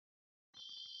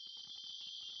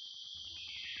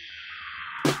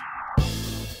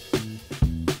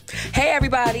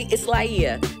everybody, it's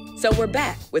Laia. So we're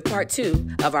back with part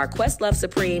 2 of our Questlove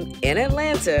Supreme in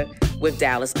Atlanta with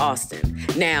Dallas Austin.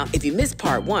 Now, if you missed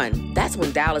part 1, that's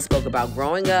when Dallas spoke about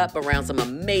growing up around some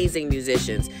amazing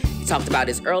musicians. He talked about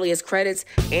his earliest credits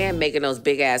and making those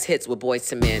big-ass hits with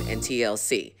Boyz II Men and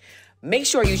TLC. Make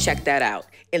sure you check that out.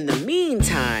 In the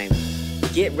meantime,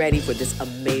 get ready for this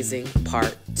amazing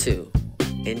part 2.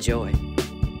 Enjoy.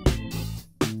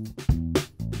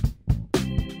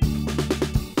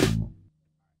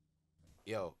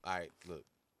 Yo, all right, look,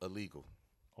 illegal.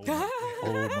 Oh my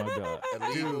God.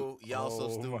 Illegal, y'all so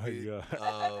stupid. My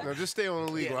God. No, just stay on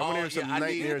illegal. I want to hear some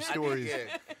nightmare stories.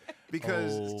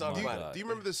 Because do you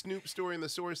remember the Snoop story in The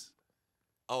Source?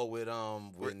 Oh, with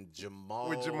when Jamal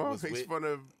Where Jamal was makes with, fun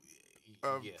of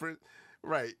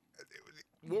right.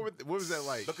 What was that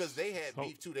like? because they had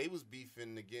beef too. They was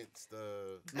beefing against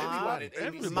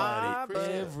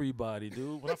Everybody,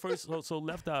 dude. When I first so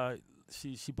Left Eye,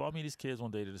 she brought me these kids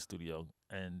one day to the studio,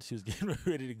 and she was getting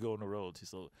ready to go on the road. She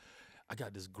said, "I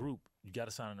got this group. You got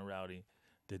to sign in the Rowdy.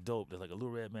 They're dope. They're like a Little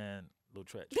Red Man, Little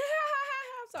Tretch."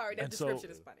 I'm sorry, that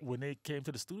description is funny. When they came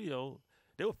to the studio,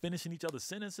 they were finishing each other's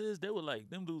sentences. They were like,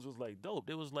 them dudes was like dope.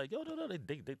 They was like, yo, no, they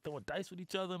throwing dice with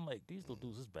each other. I'm like, these little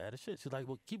dudes is bad as shit. She's like,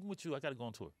 well, keep them with you. I got to go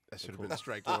on tour. That should have been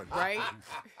strike one. Right?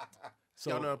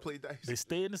 So Y'all know how to play dice. they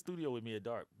stay in the studio with me at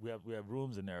Dark. We have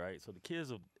rooms in there, right? So the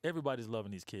kids, everybody's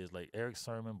loving these kids. Like Eric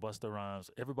Sermon, Busta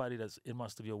Rhymes, everybody that's in my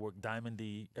studio work, Diamond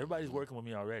D, everybody's working with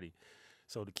me already.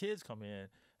 So the kids come in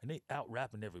and they out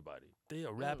rapping everybody. They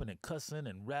are rapping and cussing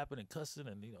and rapping and cussing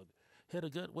and, you know, hit a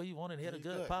gut, where you want it, hit a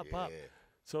gut, pop, pop.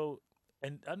 So,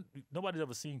 and nobody's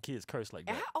ever seen kids curse like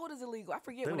that. And how old is illegal? I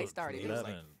forget when they started.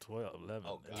 11, 12, 11.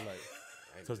 Oh, God.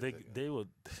 Because they were,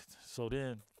 so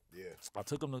then I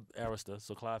took them to Arista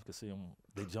so Clive could see them.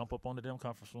 They jump up on the damn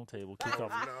conference room table,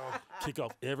 kick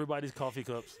off everybody's coffee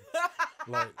cups.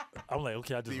 Like, I'm like,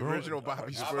 okay, I just the original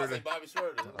Bobby Shmurda.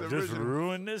 I just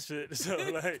ruined this shit. So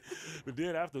like, but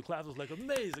then after Clive was like,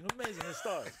 amazing, it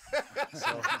starts.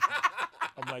 So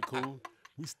I'm like, cool.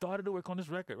 We started to work on this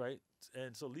record, right?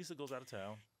 And so Lisa goes out of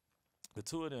town. The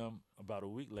two of them, about a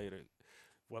week later,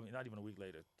 well, I mean, not even a week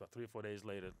later, about 3 or 4 days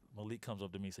later, Malik comes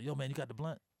up to me and says, yo, man, you got the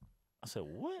blunt? I said,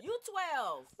 what? You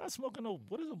 12. I'm not smoking no,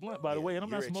 what is a blunt, by the way? And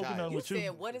I'm not smoking none with you. You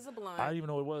said, what is a blunt? I didn't even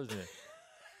know what it was then.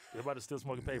 Everybody's still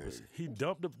smoking papers. He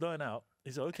dumped the blunt out.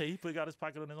 He said, okay, he got his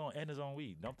pocket on his own and his own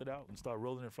weed, dumped it out and started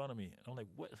rolling in front of me. And I'm like,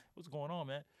 what's going on,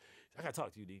 man? I got to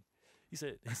talk to you, D. He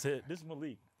said, this is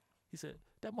Malik. He said,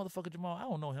 that motherfucker Jamal, I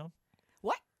don't know him.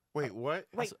 What? Wait, what?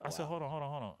 I said, hold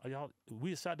on. Y'all,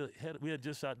 we had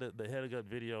just shot the Head of Gut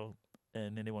video,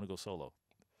 and then they want to go solo.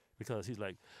 Because he's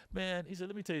like, man, he said,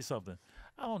 let me tell you something.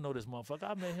 I don't know this motherfucker.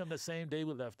 I met him the same day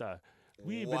with Left Eye.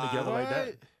 We ain't been together like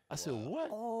that. I said, what?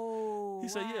 Oh, he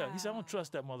said, yeah. He said, I don't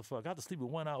trust that motherfucker. I have to sleep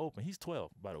with one eye open. He's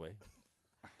 12, by the way.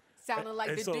 Sounding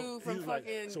like the so dude from fucking.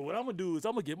 Like, so what I'm gonna do is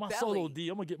I'm gonna get my Belly. solo D.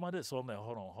 I'm gonna get my this. So I'm like,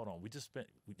 hold on. We just spent.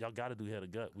 Y'all got to do Head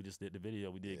of Gut. We just did the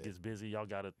video. We did Gets Busy. Y'all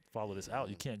got to follow this out.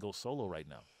 You can't go solo right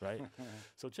now, right?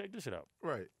 So check this shit out.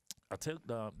 Right. I took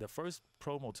the first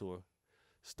promo tour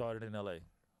started in L.A.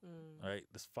 Right,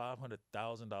 this $500,000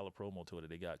 promo tour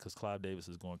that they got because Clive Davis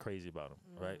is going crazy about them,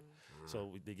 right?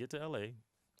 So they get to L.A.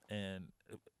 and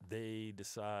they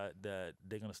decide that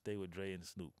they're gonna stay with Dre and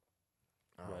Snoop.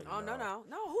 Right. Oh, no.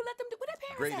 Who let them do? Where their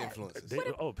parents Great at?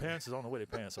 influences. Parents is on the way. Their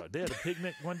parents are. They had a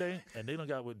picnic one day, and they done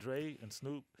got with Dre and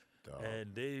Snoop,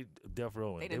 and they Death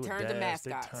Row. They They done were turned the dads,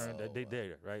 mascots. They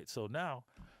there, right? So now,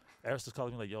 Arista's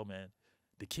calling me like, yo, man,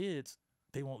 the kids,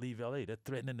 they won't leave L.A. They're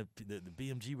threatening the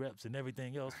BMG reps and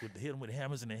everything else, with hit them with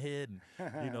hammers in the head,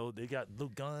 and, you know, they got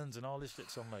little guns and all this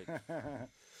shit. So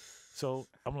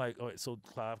I'm like, all right, so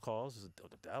Clive calls, says,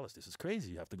 Dallas, this is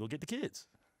crazy. You have to go get the kids.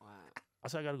 Wow. I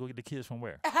said, I got to go get the kids from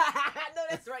where? No,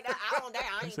 that's right. I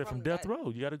He ain't said, from that. Death Row.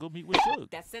 You got to go meet with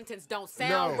Suge. That sentence don't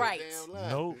sound right.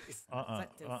 Nope. Sentence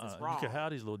is You wrong. can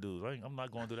have these little dudes. I'm not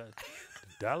going through that.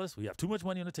 Dallas, we have too much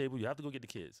money on the table. You have to go get the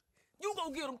kids. You go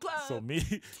get them, Clive. So me,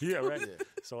 yeah, right.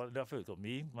 So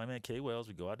me, my man K Wells,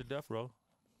 we go out to Death Row.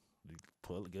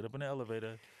 We get up in the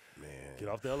elevator. Man. Get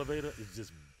off the elevator. It's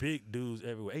just big dudes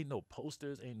everywhere. Ain't no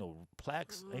posters, ain't no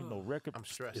plaques, ain't no record. I'm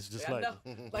stressed. It's just Yeah, I like,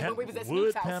 know. Like when we was at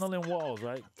wood Snoop's house. paneling walls,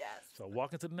 right? Yes. So I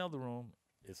walk into another room.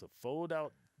 It's a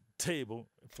fold-out table,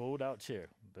 fold-out chair.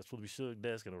 That's supposed to be Suge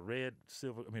desk and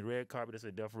a red carpet that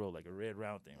said Death Row, like a red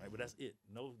round thing, right? But that's it.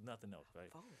 No, nothing else,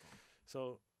 right?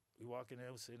 So we walk in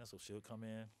there, we're sitting there, so Suge come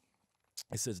in.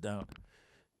 He sits down.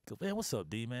 He goes, man, what's up,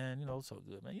 D, man? You know, so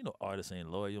good, man. You know artists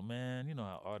ain't loyal, man. You know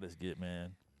how artists get,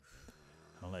 man.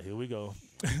 I'm like, here we go.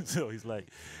 So he's like,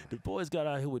 the boys got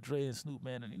out here with Dre and Snoop,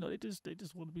 man, and you know they just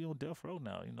want to be on Death Row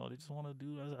now. You know, they just want to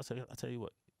do. I tell you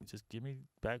what, just give me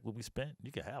back what we spent.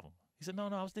 You can have them. He said, no,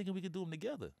 I was thinking we could do them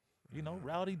together. You know,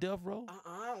 Rowdy, Death Row.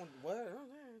 What?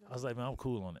 I was like, man, I'm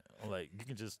cool on it. I'm like, you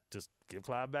can just give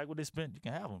Clive back what they spent. You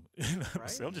can have them. Right.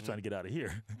 So I'm just trying to get out of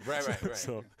here. Right.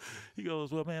 So he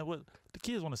goes, well, man, what the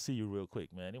kids want to see you real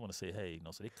quick, man. They want to say, hey, you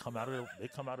know. So they come out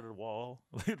of the wall.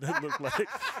 They look like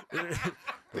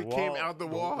they came out the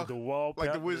wall. The wall,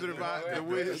 like the Wizard of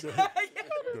Oz.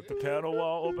 The panel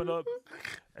wall opened up,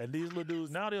 and these little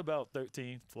dudes now they're about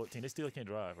 13, 14. They still can't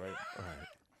drive, right? All right.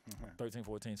 13,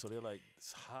 14, so they're like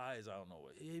as high as I don't know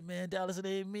what. Hey man, Dallas, it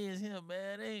ain't me, it's him,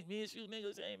 man. It ain't me, it's you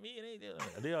niggas, it ain't me, it ain't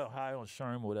them. They're high on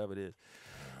Sherm or whatever it is.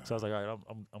 So I was like, all right,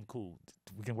 I'm cool.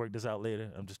 We can work this out later.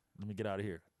 Let me get out of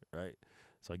here, right?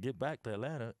 So I get back to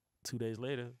Atlanta. 2 days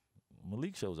later,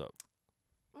 Malik shows up.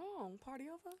 Oh, party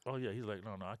over? Oh yeah, he's like,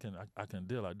 no, I can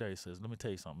deal out there. He says, let me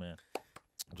tell you something, man.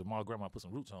 Jamal grandma put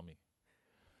some roots on me.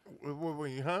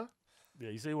 Wait, huh?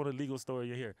 Yeah, you say you want a legal story,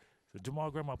 you're here. So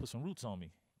Jamal grandma put some roots on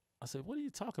me. I said, what are you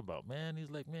talking about, man?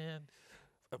 He's like, man,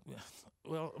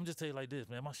 well, I'm just telling you like this,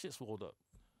 man. My shit swelled up.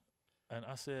 And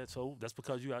I said, so that's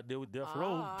because you out there with Death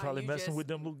Row, probably messing with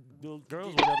them little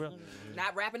girls or whatever.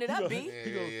 Not wrapping it up, B.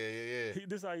 He goes,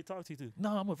 this is how he talks to you, too. No,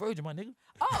 I'm a virgin, my nigga.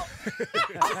 Oh.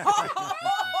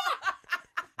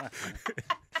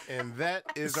 And that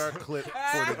is our clip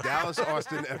for the Dallas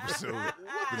Austin episode,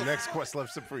 the next Questlove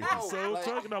Supreme. So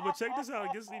but check this out.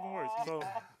 It gets even worse. So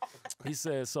he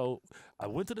said, so I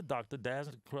went to the doctor. Daz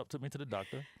and Corrupt took me to the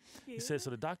doctor. Yeah. He said,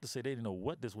 so the doctor said they didn't know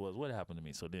what this was, what happened to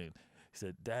me. So then he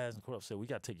said, Daz and Corrupt said, we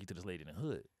got to take you to this lady in the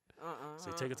hood.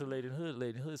 So take her to the lady in the hood.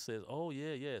 Lady in the hood says, oh,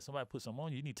 yeah, somebody put something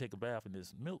on you. You need to take a bath in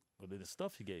this milk or this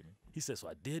stuff she gave me. He said, so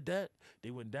I did that.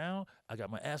 They went down. I got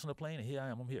my ass on the plane, and here I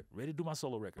am. I'm here, ready to do my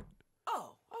solo record.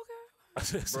 Oh,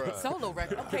 okay. Solo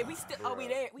record. Okay, we still. Are we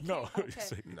there? We no. Can't.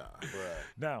 Okay. Nah.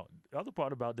 Now, the other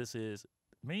part about this is,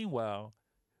 meanwhile,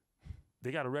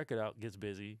 they got a record out, gets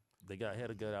busy. They had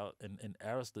a gut out, and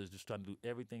Arista is just trying to do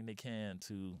everything they can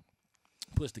to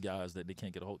push the guys that they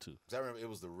can't get a hold to. I remember it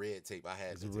was the red tape. I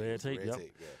had the red tape. Yep.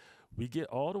 Yeah. We get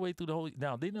all the way through the whole.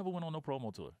 Now they never went on no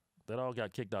promo tour. That all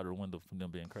got kicked out of the window from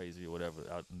them being crazy or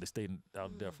whatever. They stayed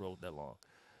out in Death Row that long.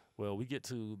 Well, we get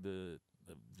to the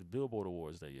Billboard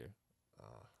Awards that year.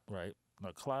 Right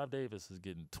now, Clive Davis is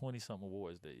getting 20-something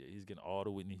awards that year. He's getting all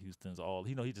the Whitney Houstons, all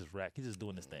he just rap. He's just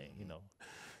doing this thing,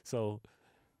 So,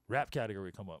 rap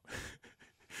category come up.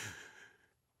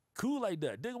 Cool like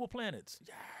that. Diggable Planets.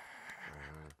 Yeah.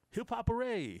 Hip Hop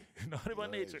Array. Naughty by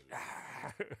Nature.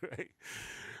 Right.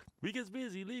 We Gets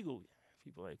Busy. Legal.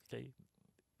 People like, okay.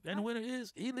 And the winner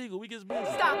is illegal. We Gets Busy.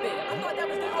 Stop it. I thought that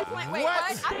was the whole point. Wait,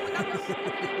 what?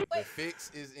 The fix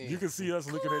is in. You can see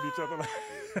us looking at each other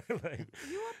like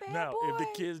you a bad now, boy. if the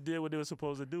kids did what they were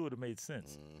supposed to do, it would have made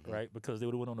sense, right? Because they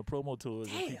would have went on the promo tours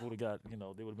and people would have got,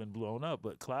 they would have been blown up.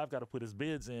 But Clive got to put his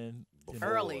bids in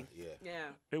early. Yeah.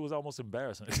 It was almost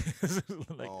embarrassing.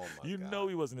 Like, God.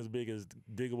 He wasn't as big as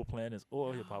Diggable Planets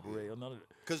or Hip Hop Array or none of it.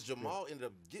 Because Jamal ended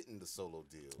up getting the solo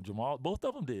deal. Both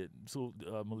of them did. So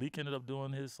Malik ended up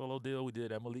doing his solo deal. We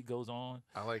did that. Malik Goes On.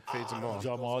 I like Fade Jamal.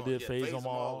 Jamal did Fade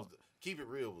Jamal. Keep It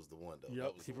Real was the one though.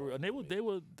 Yep, Keep It Real. And they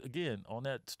were again on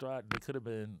that stride. They could have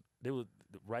been. They were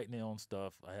writing their own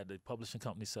stuff. I had the publishing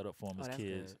company set up for them as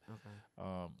kids.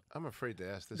 Okay. I'm afraid to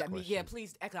ask this question. Yeah,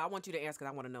 please. Actually, I want you to ask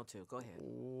because I want to know too. Go ahead.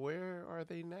 Where are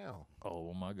they now?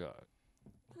 Oh my God.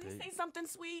 Please say something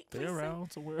sweet. They're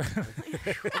around somewhere.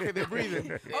 Okay, they're breathing.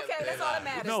 Okay, that's all that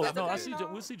matters. No, okay.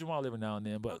 we see Jamal every now and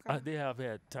then, but they have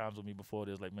had times with me before.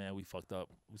 There's like, man, we fucked up.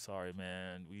 We sorry,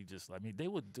 man. They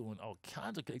were doing all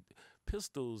kinds of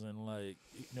pistols and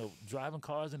driving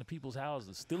cars into people's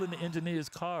houses, stealing the engineers'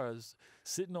 cars,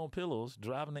 sitting on pillows,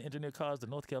 driving the engineer cars to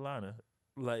North Carolina,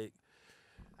 like.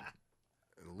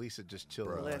 And Lisa just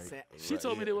chilling. Listen, she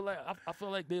told me they were like, I feel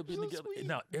like they've been together. Sweet.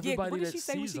 Now everybody that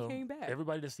sees them,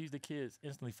 everybody that sees the kids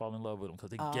instantly fall in love with them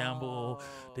because they gamble.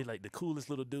 They like the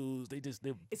coolest little dudes.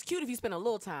 It's cute if you spend a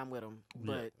little time with them,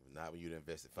 but not when you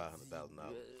invested $500,000.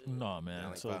 No,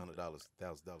 man.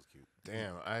 $500,000 cute.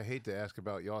 Damn, I hate to ask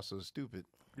about Y'all So Stupid.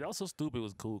 Y'all So Stupid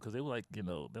was cool because they were like,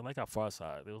 they're like our Far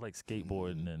Side. They were like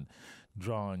skateboarding and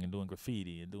drawing and doing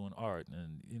graffiti and doing art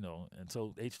and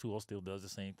so H2O still does the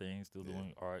same thing, still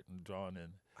doing art and drawing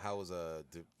and. How was was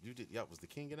the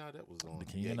King and I that was on the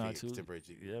King and I too?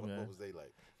 Yeah, man. What was they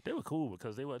like? They were cool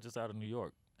because they were just out of New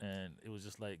York and it was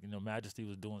just like Majesty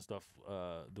was doing stuff,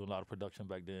 doing a lot of production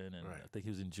back then and I think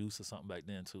he was in Juice or something back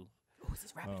then too. Oh, is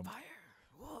this rapid fire?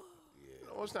 Whoa.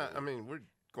 Yeah. No, it's not. I mean, we're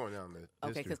going down the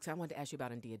okay, because I wanted to ask you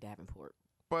about India Davenport.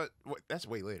 But that's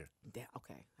way later.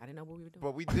 Okay, I didn't know what we were doing.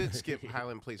 But we did skip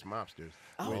Highland Place Mobsters.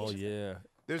 Oh yeah.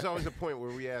 There's always a point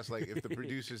where we ask, like, if the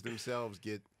producers themselves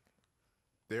get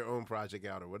their own project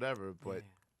out or whatever. But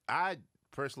I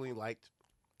personally liked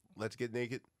Let's Get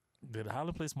Naked. The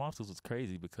Highland Place Mobsters was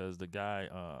crazy because the guy,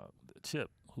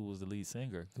 Chip, who was the lead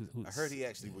singer, who I heard he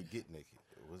actually would get naked.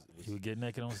 He would get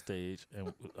naked on stage,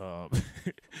 and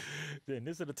then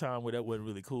this is the time where that wasn't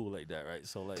really cool like that, right?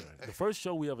 So like the first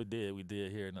show we ever did, we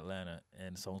did here in Atlanta,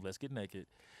 and the song "Let's Get Naked,"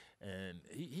 and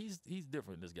he's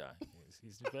different. This guy,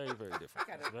 he's very different.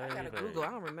 I gotta Google.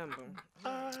 I don't remember.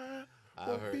 I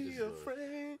heard this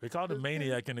story. They called him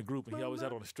Maniac in the group, and he always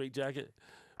had on a straight jacket.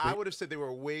 I would have said they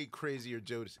were way crazier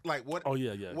Jodeci. Like what? Oh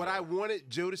yeah. What I wanted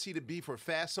Jodeci to be for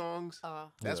fast songs.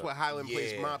 That's what Highland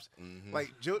Place Mobsters.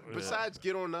 Like besides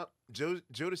Get On Up,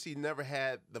 Jodeci never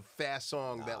had the fast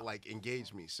song that like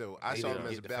engaged me. So I saw them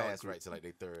as a ballad group. Right to like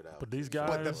they third out. But these guys,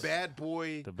 But the Bad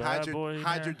Boy,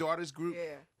 Hide Your Daughters group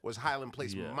was Highland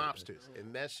Place Mobsters,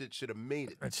 and that shit should have made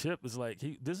it. And Chip was like,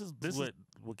 this is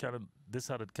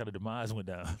how the kind of demise went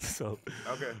down. So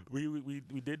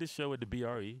we did the show at the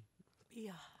BRE.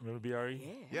 Yeah. Remember BRE?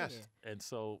 Yeah. Yes. And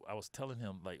so I was telling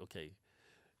him, like, okay,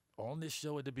 on this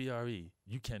show at the BRE,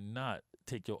 you cannot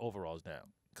take your overalls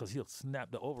down. Because he'll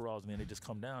snap the overalls, man. They just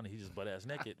come down, and he's just butt-ass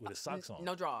naked with his socks on.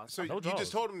 No drawers. So No you drawers.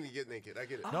 just told him to get naked. I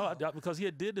get it. No, because he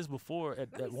had did this before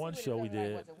at one show we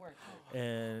did.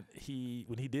 And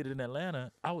when he did it in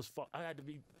Atlanta, I had to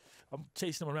be... I'm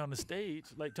chasing him around the stage,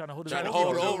 like trying to hold his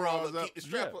overalls up, keep the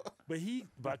strap up. But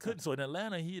I couldn't. So in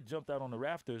Atlanta, he had jumped out on the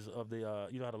rafters of the,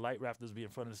 you know how the light rafters be in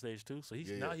front of the stage too. So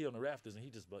now he on the rafters and he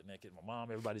just butt naked. My mom,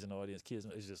 everybody's in the audience, kids.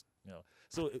 It's just, you know.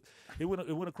 So it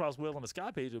went across well on the Sky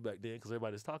Pager back then because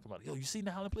everybody's talking about it. Yo, you seen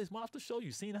the Highland Place Mobster show?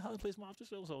 You seen the Highland Place Mobster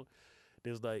show? So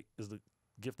there's the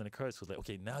gift and the curse was like,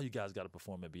 okay, now you guys got to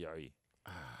perform at BRE.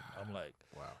 I'm like,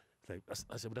 wow. Like,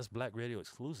 I said, but that's Black Radio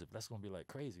exclusive. That's gonna be like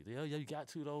crazy. Yeah, you got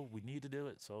to though. We need to do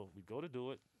it, so we go to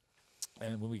do it.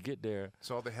 And when we get there, it's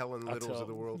all the Helen Littles of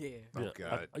the world. Oh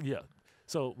God.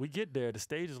 So we get there. The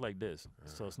stage is like this,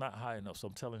 so it's not high enough. So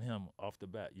I'm telling him off the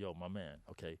bat, yo, my man,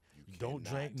 okay, you don't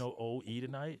drink no OE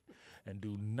tonight, and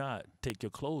do not take your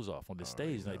clothes off on the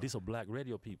stage. Like these are Black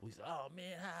Radio people. He's like, oh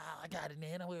man, I got it,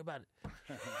 man. Don't worry about it.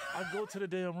 I go to the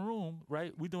damn room,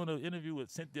 right? We doing an interview with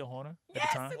Cynthia Horner at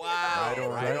the time. Wow,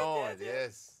 right on,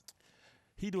 yes.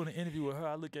 He doing an interview with her.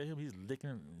 I look at him. He's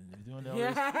licking, doing all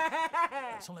this.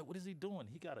 So I'm like, what is he doing?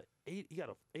 He got a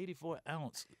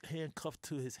 84-ounce handcuff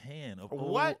to his hand of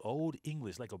old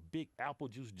English, like a big apple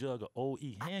juice jug of OE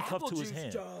handcuffed to his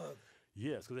hand.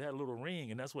 Yes, because it had a little ring,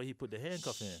 and that's why he put the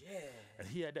handcuff in. And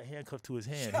he had that handcuff to his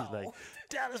hand. He's like,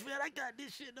 Dallas, man, I got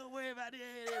this shit. Don't worry about it.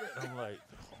 And I'm like,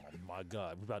 oh, my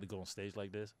God. We about to go on stage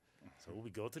like this? So we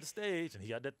go to the stage, and he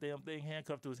got that damn thing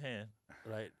handcuffed to his hand,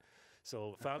 right?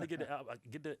 So finally get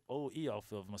the OE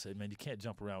off of him. I said, man, you can't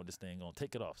jump around with this thing on.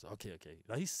 Take it off. So, okay.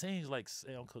 Now he sings like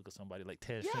Sam Cooke or somebody, like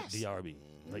Terrence Trent, DRB.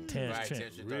 Like Terrence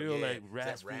Trent. Real, like,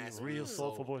 raspy, real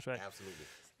soulful voice, right? Absolutely.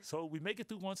 So we make it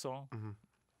through one song.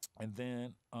 And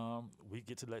then we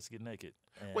get to Let's Get Naked.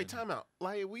 And Wait, time out.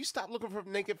 Like, will you stop looking for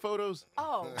naked photos?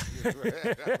 Oh.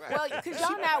 Well, because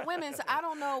y'all not women, so I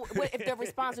don't know if their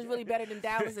response is really better than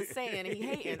Dallas is saying, and he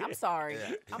hating. I'm sorry.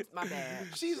 My bad.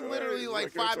 She's literally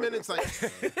like 5 minutes like,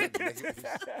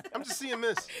 I'm just seeing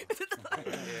this.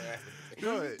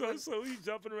 Go ahead. So he's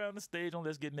jumping around the stage on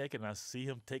Let's Get Naked, and I see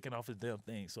him taking off his damn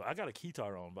thing. So I got a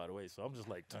keytar on, by the way, so I'm just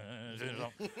like,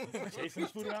 chasing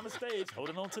his food around the stage,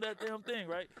 holding on to that damn thing,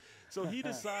 right? So he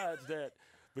decides that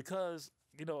because,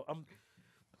 you know, I'm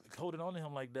holding on to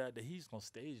him like that he's going to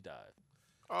stage dive.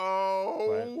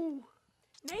 Oh.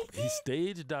 Right? He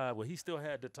stage dived. Well, he still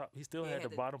had the top. He still had the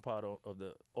bottom part of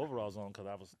the overalls on because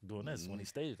I was doing this when he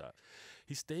stage dived.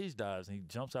 He stage dives and he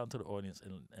jumps out into the audience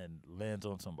and lands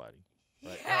on somebody.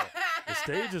 Right? The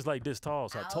stage is like this tall,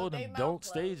 so I told him, don't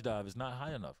stage dive. It's not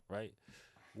high enough, right?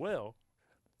 Well,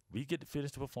 we get to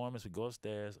finish the performance. We go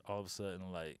upstairs. All of a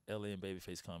sudden, like, LA and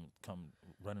Babyface come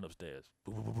running upstairs.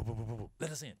 Boo, boo, boo, boo, boo, boo, boo.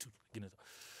 Let us in. Get in.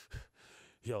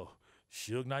 Yo,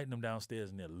 Suge Knight and them downstairs,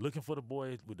 and they're looking for the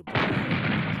boy with the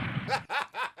blonde.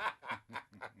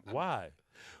 Why?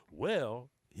 Well,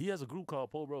 he has a group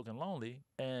called Poor Broke and Lonely,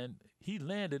 and he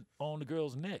landed on the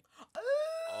girl's neck.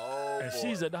 And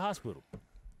she's at the hospital.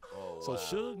 So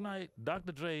Suge Knight,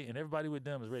 Dr. Dre, and everybody with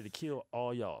them is ready to kill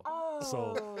all y'all.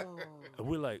 So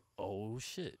we're like, oh,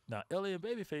 shit. Now, LA and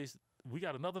Babyface, we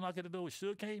got another knock at the door when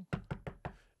Suge came.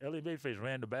 LA and Babyface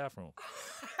ran the bathroom.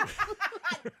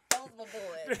 Those my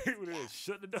boys.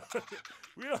 Shut the door.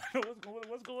 We don't know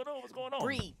what's going on. What's going on?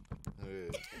 Breathe.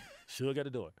 Suge at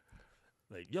the door.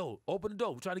 Like, yo, open the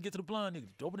door. We're trying to get to the blonde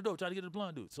nigga. Open the door. Trying to get to the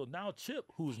blonde dude. So now Chip,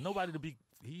 who's nobody to be,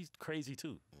 he's crazy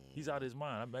too. He's out of his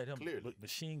mind. I met him with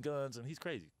machine guns, and he's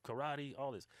crazy. Karate,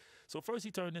 all this. So first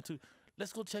he turned into,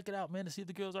 let's go check it out, man, to see if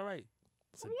the girl's all right.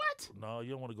 I said, What? No,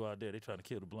 you don't want to go out there. They trying to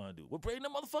kill the blonde dude. Well, bring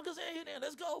them motherfuckers in here then.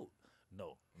 Let's go.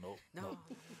 No.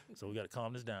 So we got to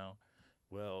calm this down.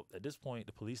 Well, at this point,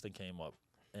 the police then came up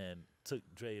and took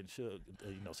Dre and Suge,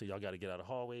 so y'all got to get out of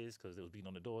hallways because they was beating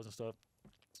on the doors and stuff.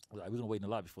 We're going to wait in the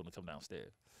lobby for them to come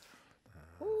downstairs.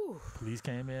 Police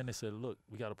came in. They said, look,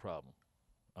 we got a problem.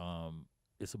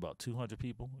 It's about 200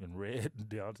 people in red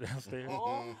downstairs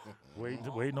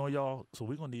waiting on y'all. So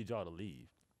we're going to need y'all to leave.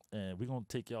 And we're going to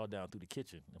take y'all down through the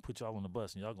kitchen and put y'all on the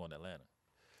bus, and y'all going to Atlanta.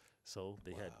 So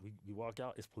they we walk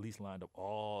out. It's police lined up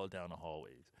all down the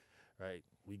hallways, right?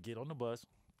 We get on the bus,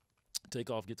 take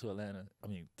off, get to Atlanta.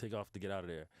 Take off to get out of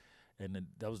there. And then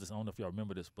that was this, I don't know if y'all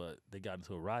remember this, but they got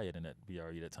into a riot in that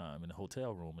BRE that time in the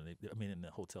hotel room, in the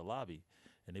hotel lobby,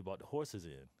 and they brought the horses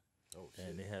in. Oh, shit.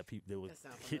 And they had people, they were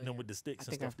hitting them with the sticks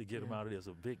and stuff to get them out of there. It was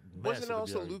a big mess. Wasn't it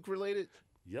also Luke related?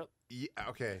 Yep. Yeah,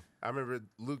 okay. I remember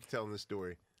Luke telling the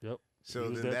story. Yep. So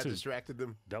then that distracted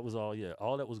them? That was all,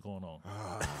 all that was going on.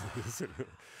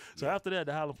 So after that,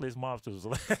 the Highland Place Mobsters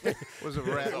was a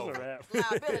wrap.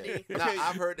 Liability. Now,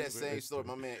 I've heard that same story.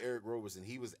 My man Eric Roberson,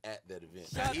 he was at that event.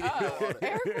 He didn't know all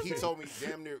that. He told me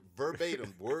damn near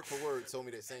verbatim, word for word, told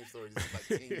me that same story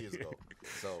like 10 years ago.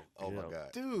 So, my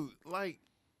God. Dude,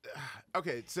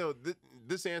 okay, so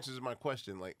this answers my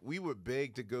question. Like, we were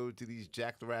begged to go to these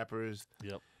Jack the Rappers.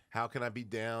 Yep. How Can I Be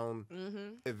Down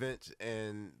events,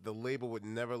 and the label would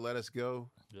never let us go.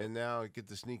 Yep. And now I get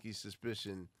the sneaky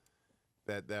suspicion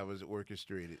that was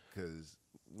orchestrated because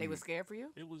they were scared for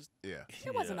you. It was,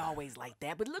 It wasn't always like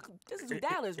that, but look, this is who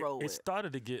Dallas rolled with. It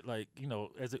started to get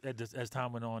as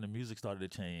time went on and music started to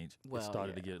change. It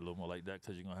started to get a little more like that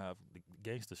because you're gonna have the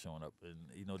gangsters showing up, and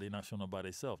they're not showing up by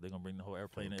themselves. They're gonna bring the whole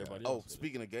airplane and everybody else. Oh,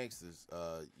 speaking of gangsters,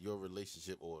 your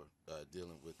relationship or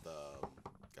dealing with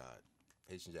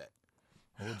Haitian Jack.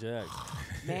 Oh, Jack.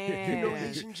 Man. You know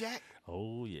Haitian Jack?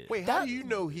 Oh, yeah. Wait, how do you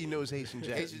know he knows Haitian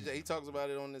Jack? Haitian Jack, he talks about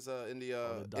it on this in the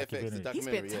FX, the documentary. He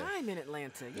spent time in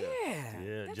Atlanta.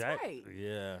 Yeah, that's Jack, right.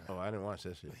 Yeah. Oh, I didn't watch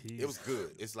that shit. It was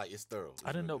good. It's thorough.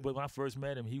 I didn't know, but when I first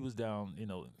met him, he was down.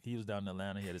 He was down in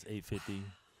Atlanta. He had his 850,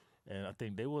 and I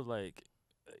think they was like.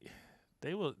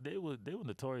 They were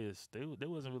notorious. They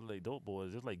wasn't really like dope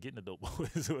boys. It was like getting the dope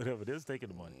boys or whatever. They was taking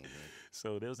the money.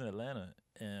 So they was in Atlanta,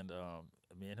 and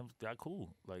me and him got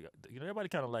cool. Like everybody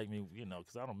kind of like me,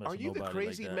 because I don't mess with nobody. Are you the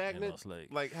crazy like magnet?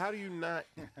 Like, how do you not?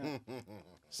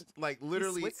 Like,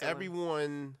 literally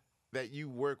everyone that you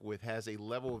work with has a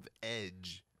level of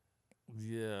edge.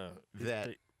 Yeah.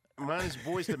 Mine is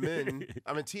Boys to Men.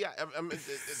 I mean,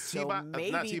 So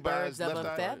maybe birds of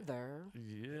a feather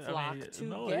flock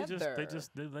together.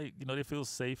 They feel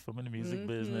safe. I'm in the music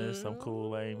business. I'm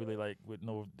cool. I ain't really like with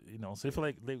no, so they feel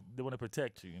like they want to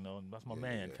protect you, and that's my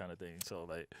man kind of thing. So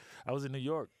like, I was in New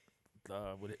York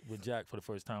with Jack for the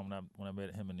first time when I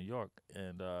met him in New York,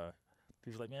 and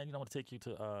he was like, man, I want to take you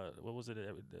to what was it,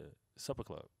 the Supper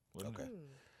Club? Okay.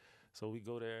 So we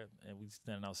go there, and we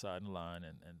standing outside in the line,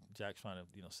 and Jack's trying to,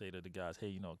 say to the guys,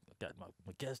 hey, I got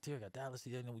my guest here, I got Dallas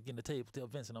here, we getting the table, tell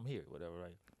Vincent I'm here, whatever,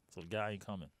 right? So the guy ain't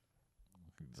coming.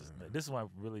 This is when I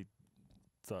really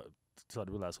started to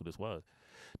realize who this was.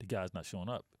 The guy's not showing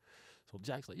up. So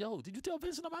Jack's like, yo, did you tell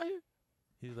Vincent I'm out here?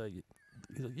 He's like,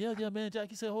 yeah, man, Jack.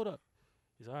 He said, hold up.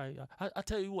 He's all right. I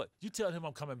tell you what, you tell him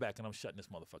I'm coming back, and I'm shutting this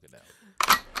motherfucker down.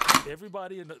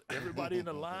 Everybody in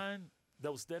the line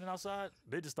that was standing outside,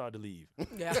 they just started to leave.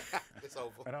 Yeah. It's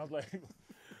over. And I was like,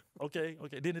 okay.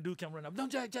 Then the dude came running up. No,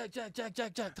 Jack,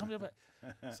 come here back.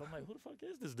 So I'm like, who the fuck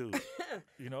is this dude?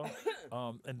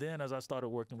 And then as I started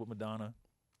working with Madonna,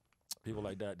 people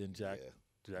like that, then Jack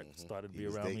started to be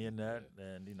around me in that,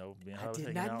 and being I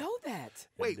did not know that.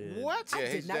 Wait, what? I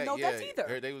did not know that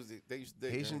either. They used to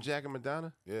Haitian Jack and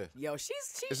Madonna. Yeah. Yo,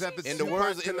 she's is that the in the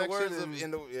words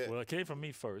of Well, it came from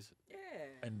me first. Yeah.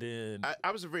 And then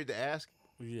I was afraid to ask.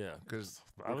 Yeah, because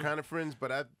we're kind of friends,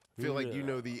 but I feel like you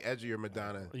know the edgier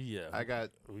Madonna. Yeah,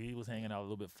 we was hanging out a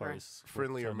little bit first.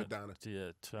 Friendlier Madonna.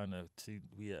 Trying to see.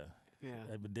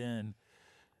 But then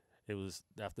it was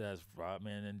after that,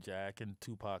 Rodman and Jack and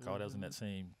Tupac. All that was in that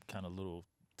same kind of little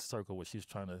circle where she was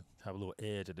trying to have a little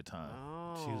edge at the time.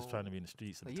 Oh. She was trying to be in the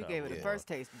streets at the you time. gave her the first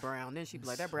taste brown, then she'd be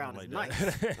like, that brown is nice.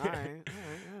 All right.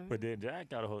 But then Jack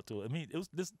got a hold to it. I mean,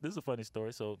 this is a funny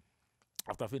story. So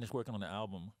after I finished working on the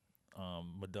album,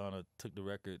 Madonna took the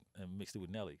record and mixed it with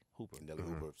Nelly Hooper.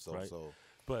 Right?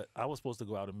 But I was supposed to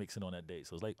go out and mix it on that date.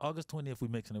 So it's like August 20th, we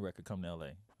mixing the record, come to LA.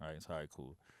 All right, it's all right,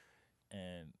 cool.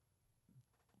 And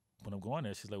when I'm going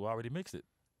there, she's like, well, I already mixed it.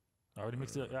 I already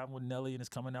mixed it out with Nelly, and it's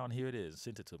coming out, and here it is.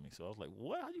 Sent it to me. So I was like,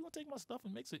 what? How you going to take my stuff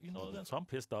and mix it? So I'm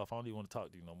pissed off. I don't even want to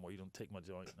talk to you no more. You don't take my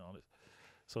joint and all this.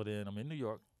 So then I'm in New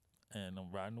York, and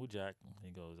I'm riding with Jack.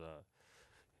 He goes,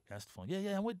 answer the phone.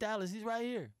 Yeah, I'm with Dallas. He's right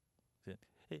here. I said,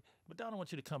 hey, Madonna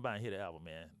wants you to come by and hear the album,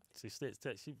 man. She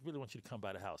really wants you to come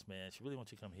by the house, man. She really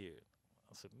wants you to come here.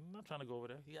 I said, I'm not trying to go over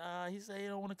there. He said he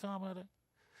don't want to come over there.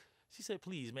 She said,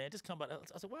 please, man, just come by. I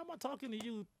said, why am I talking to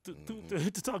you to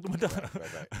talk to Madonna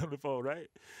right. on the phone, right?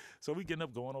 So we getting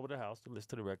up, going over to the house to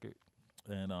listen to the record.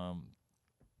 And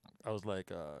I was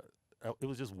like, it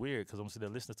was just weird because I'm sitting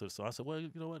there listening to the song. I said, well, you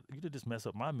know what? You did just mess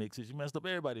up my mixes. You messed up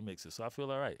everybody's mixes, so I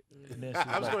feel all right. And then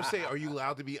I was going to say, are you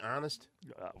allowed to be honest?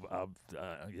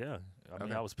 Yeah. I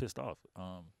mean, I was pissed off.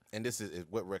 And this is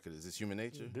what record is this? Human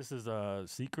Nature. This is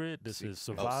Secret. This is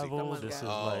Survival. This is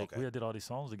like we did all these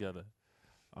songs together,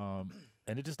 and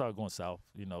it just started going south,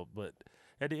 you know. But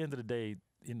at the end of the day,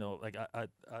 you know, like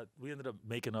we ended up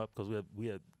making up because we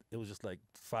had it was just like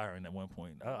firing at one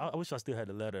point. I wish I still had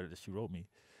the letter that she wrote me.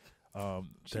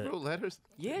 She wrote letters?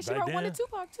 Yeah, she wrote one to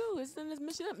Tupac too. It's in this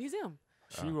museum.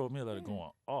 She wrote me a letter going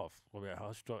off about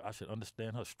how I should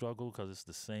understand her struggle because it's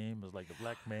the same as like the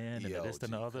black man and this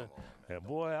and the other. And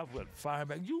boy, I went firing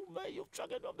back. You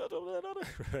chugging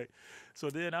right. So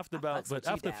then after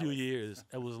a few years,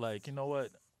 it was like, you know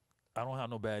what? I don't have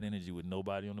no bad energy with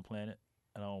nobody on the planet,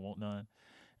 and I don't want none.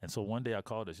 And so one day I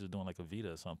called her. She was doing like a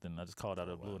Vita or something. I just called out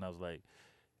of the blue, and I was like,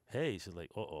 "Hey," she's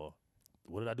like, "Uh-oh,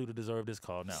 what did I do to deserve this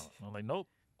call now?" And I'm like, "Nope,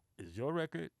 it's your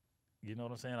record. You know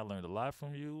what I'm saying? I learned a lot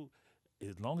from you.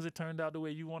 As long as it turned out the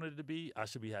way you wanted it to be, I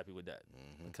should be happy with that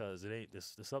because it ain't.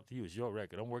 It's up to you. It's your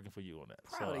record. I'm working for you on that.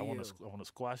 Proud so of I want to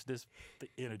squash this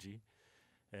energy,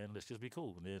 and let's just be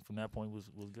cool. And then from that point was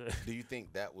good. Do you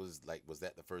think that was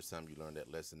that the first time you learned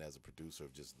that lesson as a producer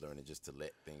of just learning just to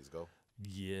let things go?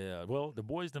 Yeah. Well, the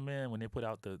Boys the Men when they put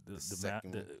out the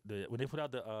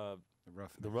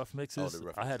rough mixes,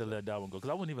 I had to let that one go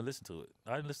because I wouldn't even listen to it.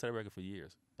 I didn't listen to that record for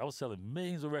years. I was selling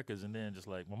millions of records, and then just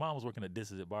like my mom was working at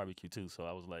This Is It Barbecue too, so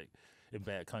I was like in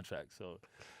bad contracts. So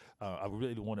I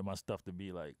really wanted my stuff to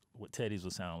be like what Teddy's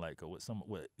would sound like, or what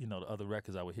the other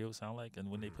records I would hear would sound like.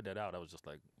 And when they put that out, I was just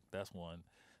like, that's one.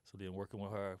 So then working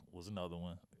with her was another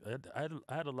one. I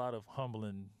had a lot of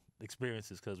humbling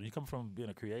experiences because when you come from being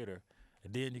a creator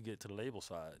and then you get to the label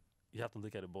side, you have to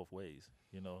look at it both ways,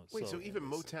 you know. Wait, so even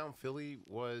Motown Philly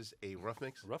was a rough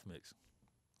mix? Rough mix.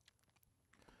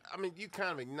 I mean, you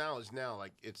kind of acknowledge now,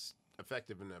 like, it's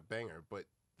effective and a banger, but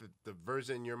the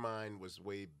version in your mind was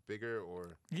way bigger,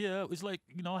 or? Yeah, it's like,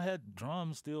 you know, I had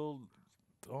drums still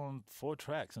on 4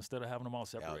 tracks instead of having them all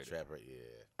separated.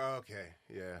 Yeah. Okay,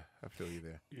 yeah, I feel you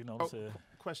there. You know what I'm saying?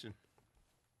 Question.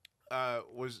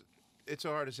 Was It's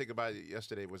So Hard to Say Goodbye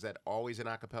Yesterday, was that always an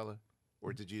acapella?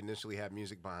 Or did you initially have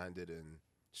music behind it and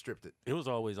stripped it? It was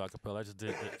always a cappella. I just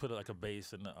put like a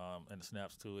bass and the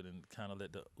snaps to it and kind of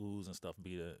let the oohs and stuff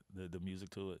be the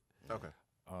music to it. Okay.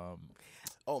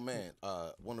 Oh man,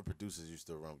 one of the producers used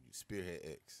to run with you, Spearhead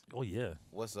X. Oh yeah.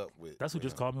 What's up with? That's who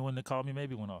just called me when they called me.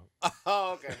 Maybe went off.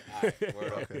 Oh okay. All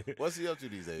right. Okay. What's he up to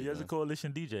these days? He has a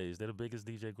Coalition DJs. They're the biggest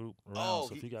DJ group around.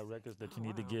 So if you got records that you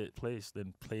need to get placed,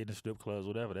 then play it in strip clubs,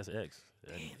 whatever. That's X.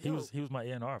 And he was my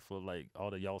A&R for like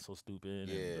all the Y'all So Stupid.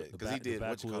 Yeah, because he did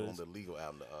what you call on the Legal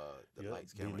album, the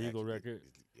Lights Camera. The Legal record.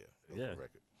 Yeah.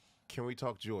 Record. Can we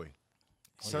talk Joy?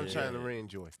 Sunshine and Rain,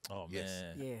 Joy. Oh Yes.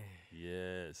 man. Yeah.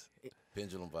 Yes.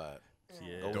 Pendulum Vibe.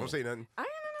 Yeah. Don't say nothing. I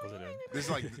don't know. This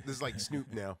is like Snoop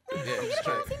now. Yeah.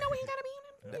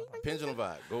 Pendulum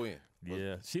Vibe. Go in.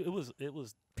 Yeah. It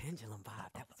was Pendulum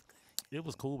Vibe. That was good. It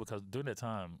was cool because during that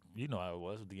time, you know how it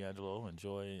was with D'Angelo and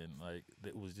Joy, and like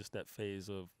it was just that phase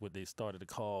of what they started to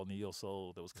call neo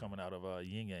soul that was coming out of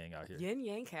Yin Yang out here. Yin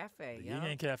Yang Cafe. Yin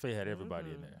Yang Cafe had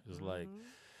everybody in there. It was like,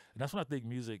 and that's when I think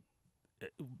music.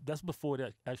 That's before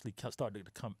that actually started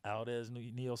to come out as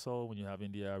neo soul. When you have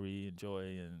NDRE and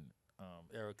Joy and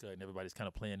Erica and everybody's kind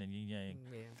of playing in Yin Yang.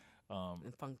 Yeah.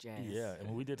 And funk jazz. Yeah, and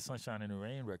when we did the Sunshine and the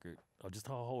Rain record, or just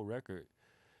our whole record,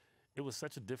 it was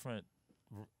such a different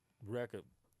record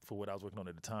for what I was working on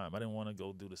at the time. I didn't want to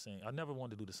go do the same. I never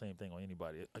wanted to do the same thing on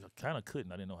anybody. I kind of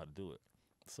couldn't. I didn't know how to do it.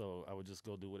 So I would just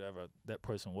go do whatever that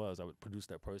person was. I would produce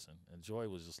that person. And Joy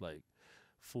was just like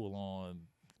full on.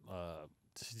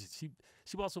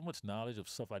 She brought so much knowledge of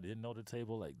stuff I didn't know to the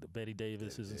table, like the Betty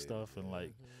Davises and stuff, and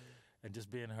like, and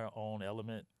just being her own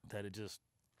element. That it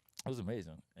was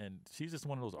amazing. And she's just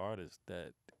one of those artists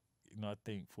that, you know, I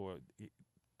think for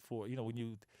you know,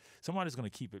 when somebody's gonna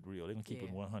keep it real, they're gonna keep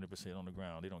it 100% on the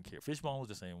ground. They don't care. Fishbone was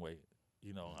the same way.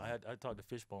 You know, I talked to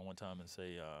Fishbone one time and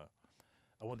say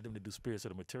I wanted them to do Spirits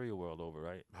of the Material World over,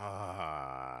 right?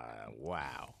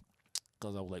 Wow.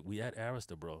 Because I was like, we at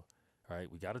Arista, bro. All right,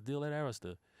 we got a deal at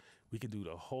Arista. we can do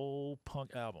the whole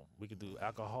punk album. We can do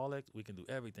Alcoholic. We can do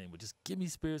everything. But just give me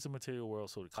Spirits of Material World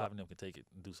so the Clive and them can take it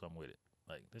and do something with it.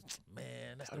 Like,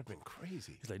 man, that would have been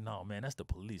crazy. He's like, no, man, that's the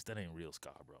Police. That ain't real ska,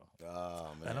 bro.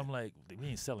 Oh, man. And I'm like, we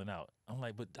ain't selling out. I'm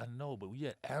like, but I know, but we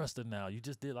at Arista now. You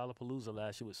just did Lollapalooza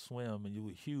last year with Swim, and you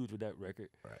were huge with that record.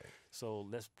 Right. So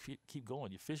let's keep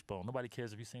going. You Fishbone. Nobody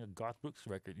cares if you sing a Garth Brooks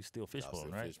record. You still Fishbone,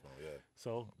 right? Fishbone, yeah.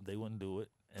 So they wouldn't do it.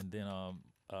 And then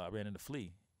I ran into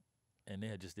Flea, and they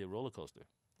had just did Roller Coaster.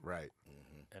 Right.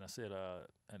 And I said,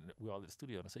 and we all at the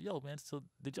studio, and I said, yo, man, so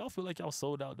did y'all feel like y'all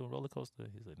sold out doing Roller Coaster?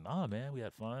 He said, nah, man, we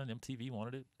had fun. MTV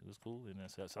wanted it. It was cool. And I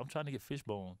said, so I'm trying to get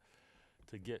Fishbone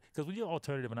to get, because when you're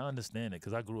alternative, and I understand it,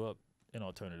 because I grew up in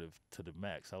alternative to the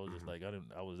max. I was just like,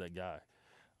 I was that guy.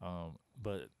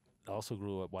 But I also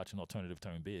grew up watching alternative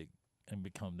turn big and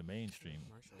become the mainstream.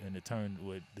 And it turned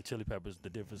with the Chili Peppers, the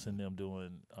difference in them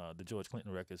doing the George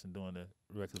Clinton records and doing the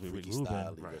records with Rick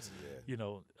Rubin. You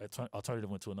know, alternative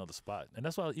went to another spot. And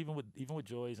that's why even with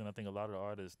Joyce, and I think a lot of the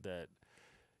artists that,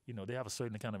 you know, they have a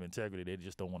certain kind of integrity. They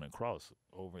just don't want to cross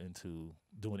over into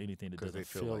doing anything that doesn't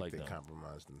feel like they them.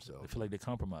 compromise themselves. They feel like they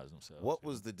compromise themselves. What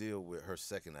was the deal with her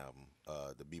second album,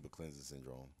 The Bieber Cleansing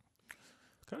Syndrome?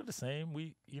 Kind of the same.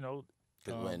 We, you know,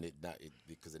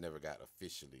 because it never got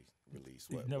officially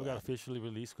released. It never got officially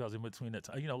released because in between that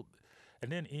time, you know,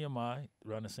 and then EMI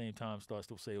around the same time starts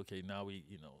to say, okay, now we,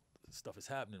 you know, stuff is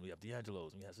happening. We have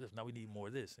D'Angelo's, and we have this. Now we need more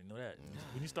of this, and you know that.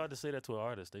 When you start to say that to an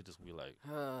artist, they just be like,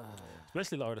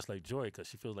 especially the artist like Joy, because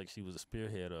she feels like she was a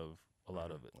spearhead of a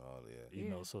lot of it. Oh yeah. You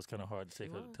know, so it's kind of hard to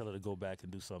tell her to go back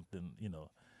and do something, you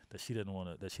know, that she didn't want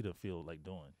to, that she didn't feel like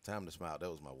doing. Time to Smile. That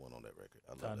was my one on that record.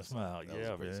 I love Time that to Smile. That was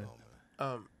Yeah, a great man. song,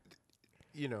 man.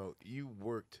 You know, you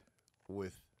worked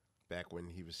with, back when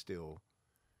he was still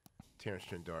Terrence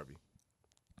Trent D'Arby.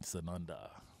 Sananda.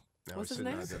 Now What's it's his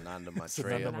name? Sananda Sananda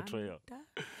Maitreya. Maitreya.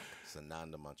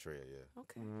 Sananda Maitreya, yeah.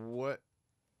 Okay. What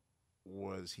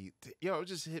was he? Yo, it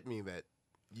just hit me that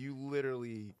you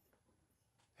literally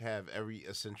have every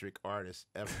eccentric artist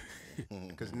ever.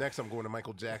 Because next I'm going to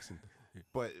Michael Jackson.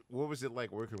 But what was it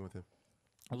like working with him?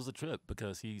 It was a trip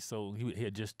because he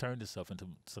had just turned himself into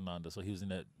Sananda, so he was in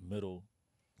that middle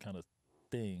kind of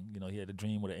thing. You know, he had a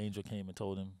dream where the angel came and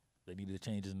told him they needed to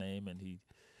change his name, and he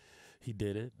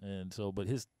did it. And so, but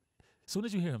as soon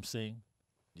as you hear him sing,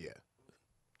 yeah,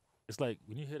 it's like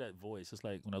when you hear that voice. It's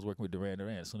like when I was working with Duran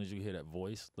Duran. As soon as you hear that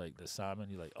voice, like the Simon,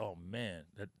 you're like, oh man,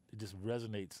 that it just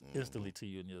resonates instantly to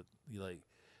you, and you're like,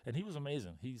 and he was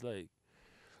amazing. He's like,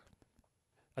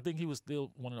 I think he was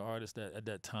still one of the artists that at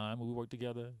that time when we worked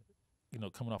together, you know,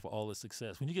 coming off of all the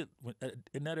success. When you get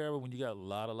in that era, when you got a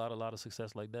lot of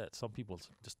success like that, some people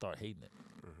just start hating it.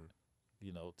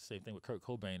 You know, same thing with Kurt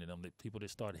Cobain and them. People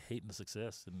just started hating the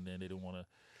success, and then they didn't want to.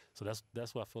 So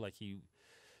that's why I feel like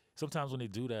sometimes when they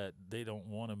do that, they don't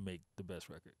want to make the best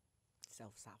record.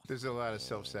 Self-sabotage. There's a lot of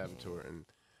self-saboteur and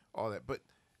all that. But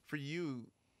for you,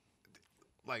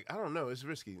 like, I don't know, it's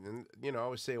risky. And, you know, I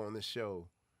always say on this show,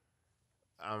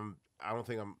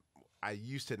 I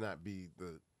used to not be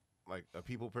like a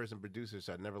people person producer,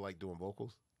 so I never liked doing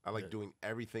vocals. I like doing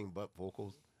everything but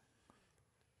vocals.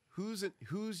 Who's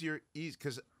your easy?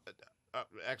 Because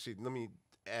actually, let me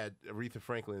add Aretha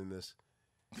Franklin in this.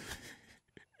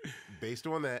 Based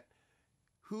on that,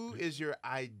 who is your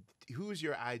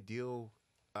ideal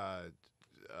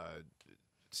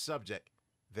subject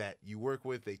that you work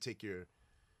with? They take your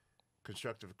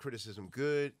constructive criticism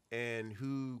good, and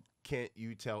who can't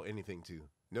you tell anything to?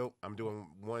 Nope, I'm doing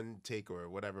one take or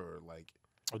whatever. Or like,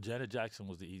 Janet Jackson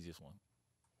was the easiest one.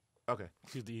 Okay.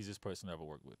 She's the easiest person I ever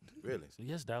worked with. Really? So,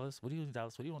 yes, Dallas. What do you want,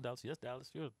 Dallas? What do you want, Dallas? Yes, Dallas.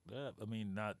 You're, I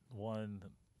mean, not one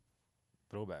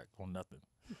throwback on nothing.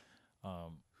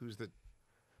 Who's the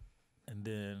And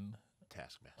then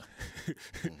taskmaster?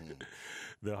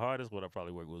 the hardest one I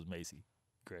probably worked with was Macy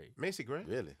Gray. Macy Gray?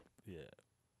 Really? Yeah.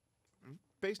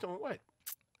 Based on what?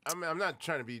 I'm not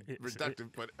trying to be reductive,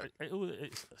 but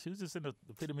she was just in the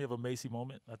epitome of a Macy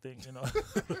moment, I think. You know,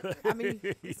 I mean,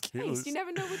 space. You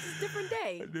never know what's a different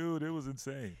day. Dude, it was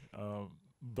insane.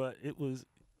 But it was,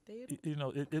 you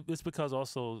know, it's because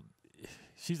also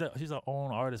she's her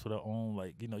own artist with her own,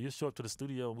 like, you know, you show up to the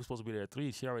studio, we're supposed to be there at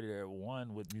 3, she already there at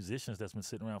 1 with musicians that's been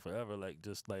sitting around forever, like,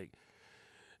 just like,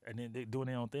 and then they doing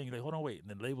their own thing. You're like, hold on, wait.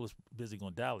 And the label is busy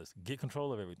going, Dallas, get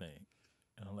control of everything.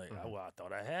 And I'm like, well, I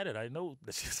thought I had it. I know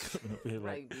that she's coming up here. Like,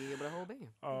 right, be able to hold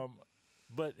band.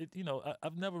 But it, you know,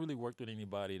 I've never really worked with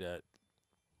anybody that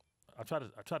I try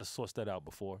to source that out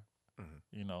before.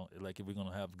 You know, like if we're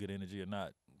gonna have good energy or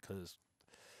not. Because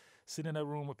sitting in that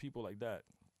room with people like that,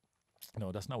 you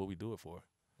know, that's not what we do it for.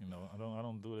 You know, I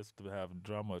don't do this to have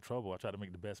drama or trouble. I try to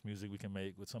make the best music we can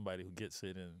make with somebody who gets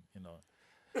it, and you know,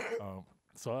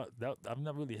 So I've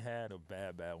never really had a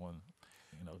bad one.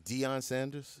 You know, Deion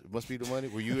Sanders must be the money.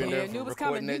 Were you in there knew it was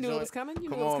recording coming. that You knew it joint? was coming. You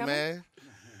Come knew it was on, coming. man.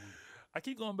 I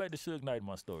keep going back to Suge Knight in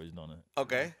my stories, don't I?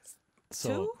 Okay.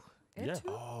 So, And two?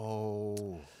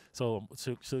 Oh. So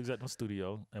Suge's at the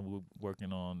studio, and we're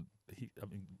working on.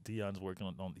 Deion's working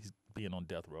on. He's being on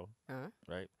death row,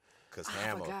 right? Because I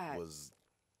Hammer forgot. was.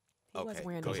 He was Okay,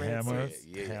 wearing go the ahead. Hammer,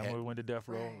 Yeah, Hammer went to death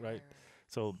row, right?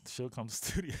 So Suge comes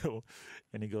to the studio,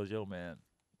 and he goes, "Yo, man,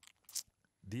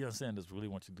 Deion Sanders really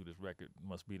wants you to do this record.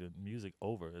 Must be the music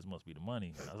over. It must be the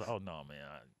money." And I was like, "Oh no, man,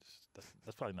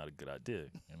 that's probably not a good idea."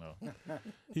 You know.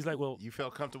 He's like, "Well, You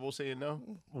felt comfortable saying no?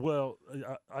 well,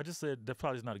 I just said that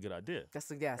probably is not a good idea."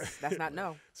 That's a yes. That's not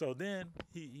no. So then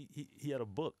he had a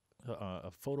book,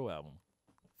 a photo album,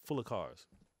 full of cars.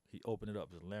 He opened it up.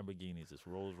 It's Lamborghinis, it's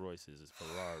Rolls Royces, it's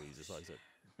Ferraris. It's all he said,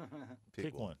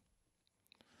 pick one.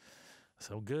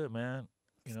 So good, man.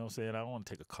 You know what I'm saying? I don't want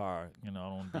to take a car. You know, I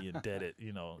don't want to be indebted,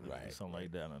 you know, Right, something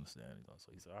like that. I understand.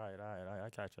 So he said, all right, I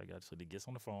got you. So he gets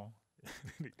on the phone.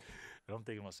 And I'm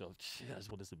thinking to myself, shit, I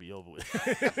just want this to be over with.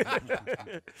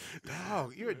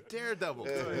 Dog, you're a daredevil.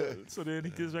 So then he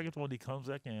gets back on the phone. He comes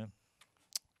back in.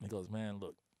 He goes, man,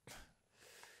 look,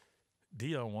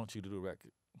 Deion wants you to do the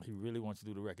record. He really wants you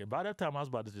to do the record. By that time, I was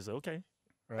about to just say, okay,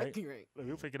 right? Great.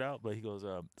 We'll pick it out. But he goes,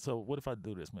 so what if I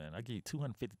do this, man? I give you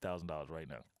 $250,000 right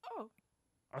now. Oh.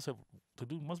 I said, to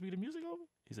do Must Be the Music over?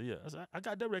 He said, yeah. I said, I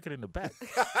got that record in the back.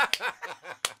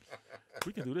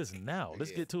 We can do this now.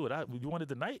 Let's get to it. You want it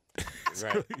tonight?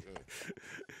 Right.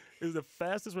 It was the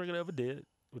fastest record I ever did.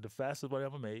 With the fastest one I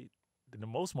ever made. The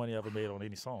most money I ever made on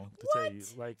any song. To tell you,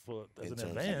 like as an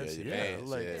advance,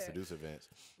 producer advance.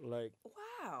 Like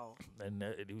Wow. and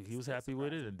he was happy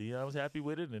with it, and Deion was happy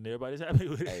with it, and everybody's happy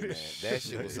with it. Hey man, that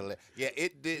shit was hilarious. Yeah,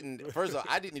 it didn't. First of all,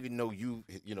 I didn't even know you.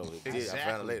 You know, I found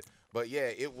out later. But yeah,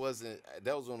 it wasn't.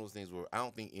 That was one of those things where I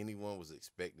don't think anyone was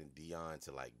expecting Deion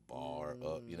to like bar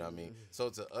up. You know what I mean? So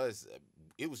to us,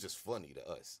 it was just funny to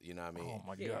us. You know what I mean? Oh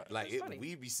my god! Like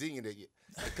we be singing it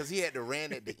because he had to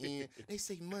rant at the end. They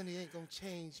say money ain't gonna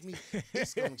change me.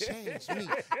 It's gonna change me.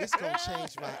 It's gonna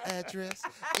change my address.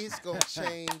 It's gonna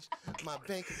change my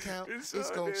bank account.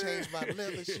 It's gonna change my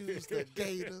leather shoes, the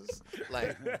Gators.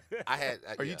 Like I had.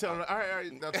 Are you telling? All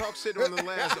right. Now talk shit on the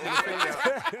last on the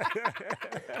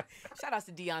fade out. Shout outs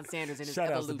to Deion Sanders and his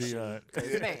Shout outs to evolution.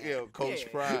 Deion. Man, Yeah,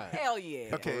 Coach Pride. Hell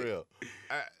yeah. Okay. For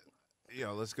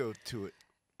real. Let's go to it.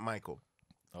 Michael.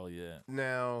 Oh yeah.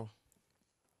 Now,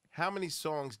 how many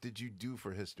songs did you do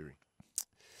for History?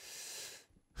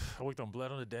 I worked on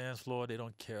Blood on the Dance Floor. They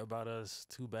don't care about us.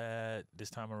 Too bad this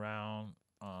time around.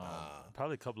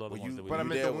 Probably a couple other ones that we But I did.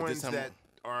 meant the with this ones time- that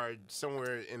are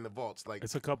somewhere in the vaults. Like,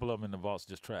 It's a couple of them in the vaults,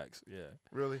 just tracks. Yeah.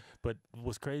 really? But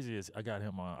what's crazy is I got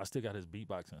him on. I still got his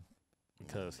beatboxing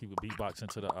because he would beatbox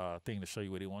into the thing to show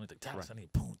you what he wanted. I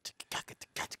need boom,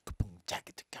 boom,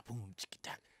 boom,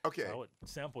 Okay. So I would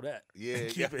sample that. Yeah, and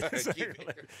keep yeah, it. keep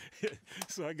it.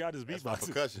 So I got his That's my beatboxing.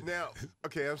 percussion. Now,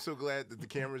 okay, I'm so glad that the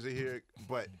cameras are here,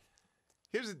 but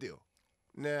here's the deal.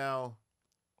 Now,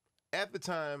 at the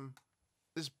time,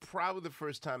 this is probably the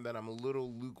first time that I'm a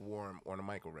little lukewarm on a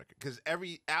Michael record, because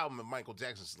every album of Michael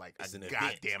Jackson's like It's a an event.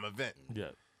 goddamn event. Yeah.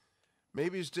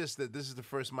 Maybe it's just that this is the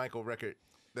first Michael record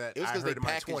that It was I because heard they in my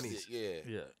packaged 20s it.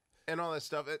 Yeah. Yeah. and all that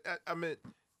stuff. I mean,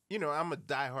 I'm a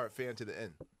diehard fan to the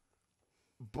end.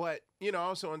 But, I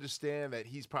also understand that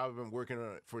he's probably been working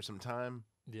on it for some time.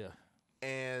 Yeah.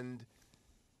 And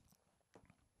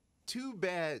too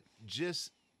bad,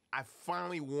 I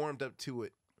finally warmed up to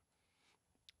it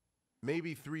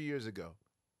maybe 3 years ago.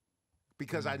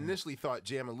 Because I initially thought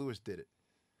Jam and Lewis did it.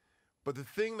 But the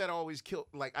thing that always killed,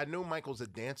 like, I know Michael's a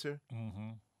dancer.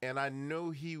 Mm-hmm. And I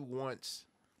know he wants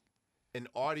an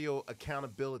audio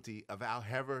accountability of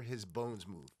however his bones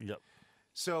move. Yep.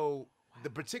 So the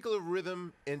particular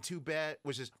rhythm in Too Bad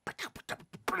was just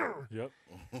Yep.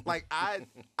 like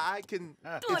I can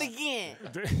Do it again.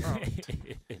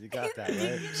 You got that, right?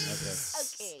 Okay.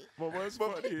 Okay. But what's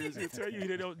funny is he'll tell you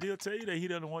that he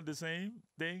doesn't want the same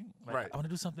thing. Like, Right. I want to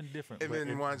do something different. And but then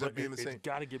it winds up being the same. It's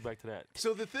got to get back to that.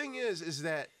 So the thing is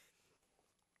that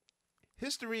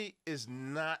History is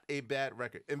not a bad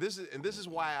record. And this is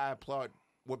why I applaud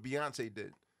what Beyonce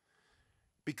did.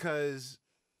 Because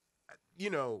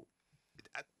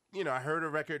I heard a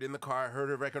record in the car, I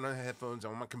heard a record on headphones,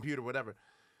 on my computer, whatever.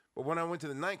 But when I went to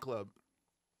the nightclub,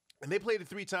 and they played it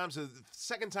 3 times, so the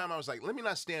second time I was like, let me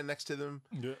not stand next to them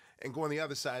and go on the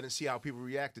other side and see how people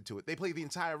reacted to it. They played the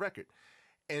entire record.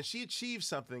 And she achieved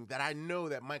something that I know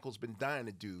that Michael's been dying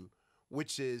to do,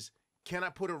 which is, can I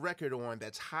put a record on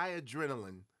that's high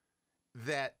adrenaline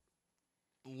that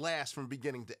lasts from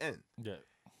beginning to end? Yeah.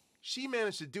 she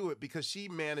managed to do it because she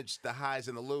managed the highs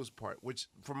and the lows part, which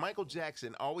for Michael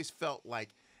Jackson always felt like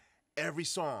every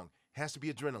song has to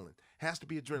be adrenaline, has to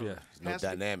be adrenaline. Yeah, no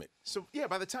dynamic. So yeah,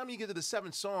 by the time you get to the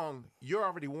 7th song, you're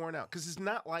already worn out because it's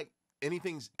not like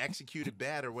anything's executed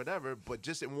bad or whatever, but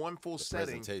just in one full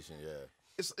setting. Presentation, yeah.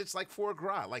 It's like foie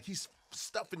gras, like he's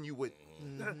stuffing you with.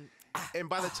 And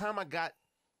by the time I got,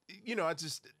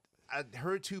 I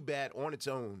heard Too Bad on its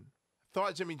own,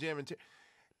 thought Jimmy Jam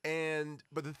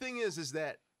but the thing is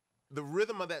that the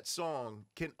rhythm of that song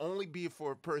can only be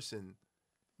for a person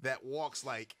that walks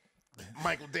like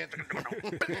Michael dancing.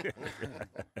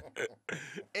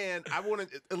 And I wanted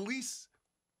at least,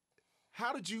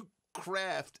 how did you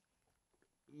craft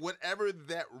whatever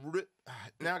that?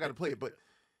 Now I got to play it, but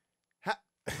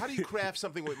how do you craft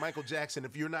something with Michael Jackson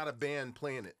if you're not a band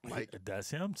playing it? Like that's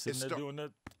him sitting there doing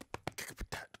the.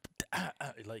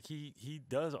 Like he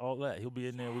does all that. He'll be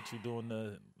in there with you doing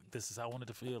the. This is how I wanted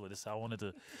to feel, or this is how I wanted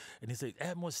to, and he say,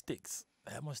 add more sticks,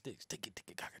 take it.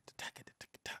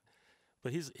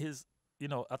 But his,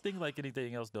 I think like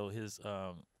anything else though, his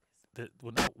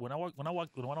when I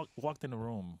walked in the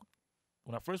room,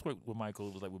 when I first worked with Michael,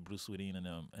 it was like with Bruce Swedien and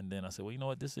them, and then I said, well, you know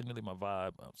what, this isn't really my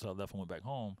vibe, so I left and went back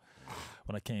home.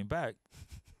 When I came back.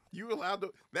 You allowed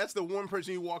to? That's the one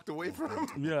person you walked away from.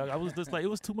 Yeah, I was just like, it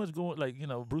was too much going. Like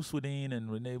Bruce Swedien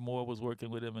and Renee Moore was working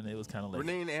with him, and it was kind of like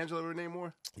Renee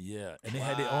Moore. Yeah, and they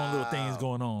had their own little things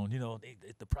going on.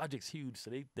 The project's huge,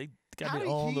 so they got their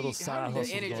own little side hustles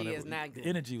going. The energy is not good. The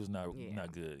energy was not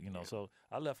good. So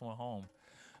I left and went home.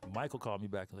 Michael called me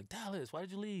back and was like, Dallas, why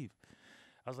did you leave?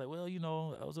 I was like, well,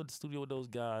 I was at the studio with those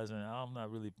guys, and I'm not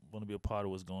really want to be a part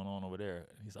of what's going on over there.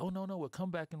 And he said, oh no, well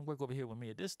come back and work over here with me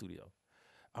at this studio.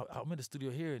 I'm in the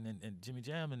studio here, and Jimmy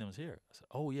Jam and them was here. I said,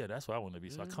 oh, yeah, that's where I want to be.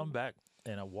 So I come back,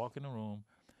 and I walk in the room,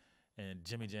 and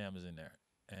Jimmy Jam is in there.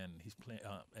 And he's playing,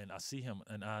 and I see him,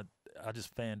 and I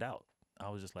just fanned out. I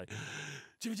was just like,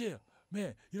 Jimmy Jam,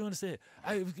 man, you don't understand.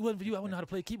 If it wasn't for you, I wouldn't know how to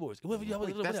play keyboards.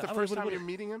 That's the first time you're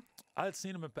meeting him? I had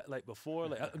seen him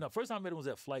before. First time I met him was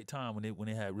at Flight Time when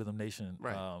they had Rhythm Nation,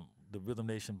 the Rhythm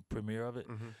Nation premiere of it.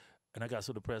 Mm-hmm. And I got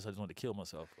so depressed I just wanted to kill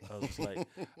myself. I was just like,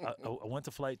 I went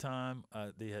to Flight Time.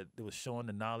 They was showing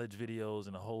the Knowledge videos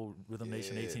and the whole Rhythm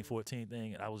Nation 1814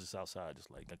 thing, and I was just outside, just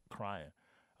like crying.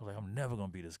 I was like, I'm never gonna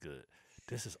be this good.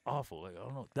 This is awful. Like I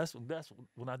don't know. That's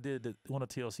when I did on a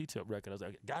TLC tip record. I was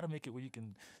like, I gotta make it where you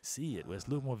can see it, where it's a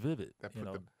little more vivid. That put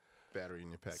the battery in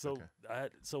your pack. So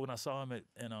so when I saw him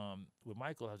with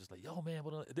Michael, I was just like, yo man,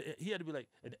 he had to be like,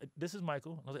 this is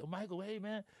Michael. And I was like, Michael, hey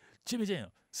man, Jimmy Jam.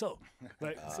 So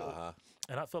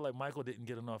and I felt like Michael didn't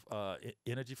get enough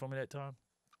energy from me that time.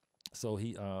 So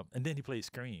he and then he played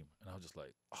Scream, and I was just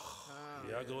like,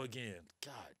 here I go again.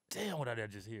 God damn, what did I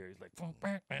just hear? He's like,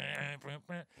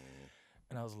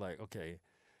 and I was like, okay,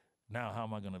 now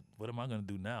what am I gonna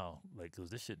do now? Like, cause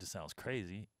this shit just sounds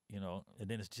crazy, And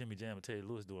then it's Jimmy Jam and Terry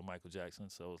Lewis doing Michael Jackson,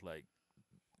 so it's like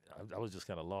I was just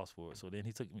kind of lost for it. So then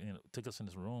he took us in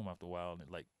this room after a while, and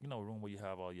like a room where you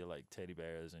have all your like teddy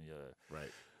bears and your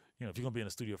if you're gonna be in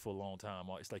the studio for a long time,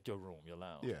 it's like your room, your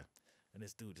lounge. Yeah. And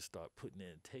this dude just started putting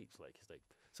in tapes, like he's like,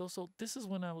 so this is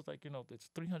when I was like, there's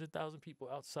 300,000 people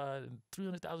outside and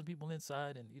 300,000 people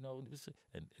inside, and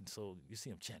and so you see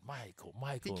him chant Michael.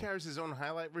 He carries his own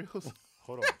highlight reels.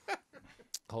 Hold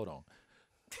on.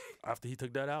 After he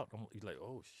took that out, he's like,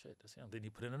 oh shit, that's him. Then he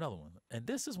put in another one, and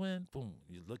this is when boom,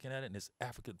 you're looking at it, and it's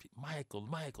African people.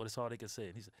 Michael. That's all they can say.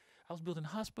 And he said, I was building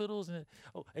hospitals, and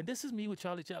this is me with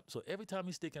Charlie Chaplin. So every time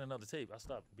he's sticking another tape, I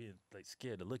stop being like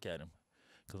scared to look at him.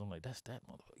 Because I'm like, that's that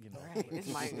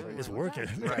motherfucker, Right. It's working,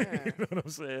 right? You know what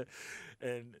I'm saying?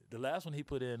 And the last one he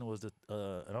put in was I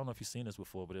don't know if you've seen this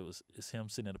before, but it's him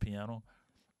sitting at the piano,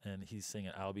 and he's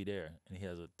singing "I'll Be There," and he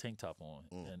has a tank top on,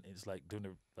 and it's like during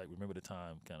the Remember the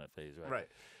Time kind of phase, right? Right.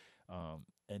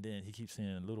 And then he keeps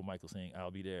seeing Little Michael saying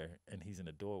 "I'll be there," and he's in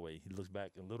the doorway. He looks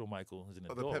back, and Little Michael is in the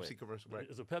doorway. The Pepsi commercial, right?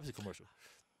 It's a Pepsi commercial.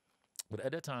 But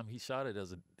at that time, he shot it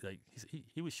as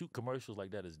he would shoot commercials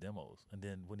like that as demos, and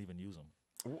then wouldn't even use them.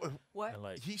 What?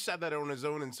 And he shot that on his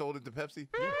own and sold it to Pepsi?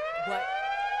 Yeah. What?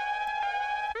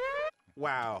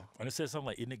 Wow. And it said something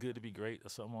like, isn't it good to be great or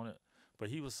something on it? But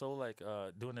he was so like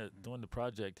doing the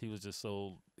project, he was just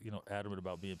so adamant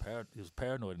about being he was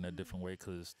paranoid in a different way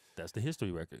because that's the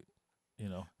history record,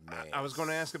 I was going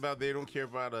to ask about They Don't Care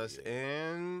About Us,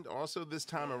 and also this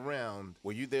time around.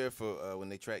 Were you there for when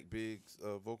they tracked Big's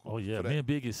vocal? Oh yeah, me and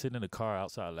Big is sitting in the car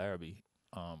outside Larrabee.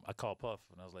 I called Puff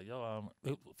and I was like, yo,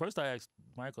 first I asked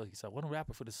Michael, he said, I want a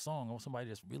rapper for this song. I want somebody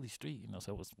that's really street.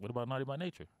 So what about Naughty by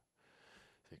Nature?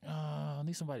 He's like, I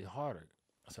need somebody harder.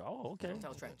 I said, oh, okay.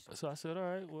 So I said, all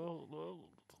right,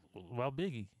 well,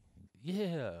 Biggie.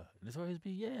 yeah. And it's always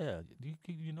be, yeah.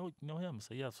 You know him? I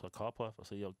say, yeah. So I call Puff. I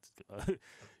say, yo, you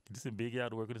send Biggie out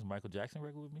to work with this Michael Jackson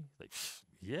record with me? He's like,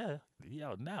 yeah, he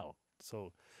out now.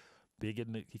 So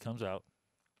Biggie, he comes out.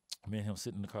 Me and him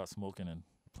sitting in the car smoking and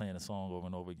playing a song over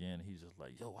and over again. And he's just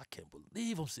like, yo, I can't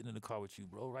believe I'm sitting in the car with you,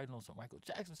 bro, writing on some Michael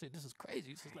Jackson shit. This is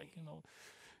crazy. It's just like,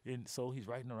 And so he's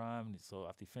writing a rhyme. And so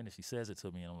after he finished, he says it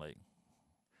to me. And I'm like,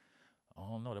 I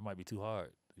don't know. That might be too hard.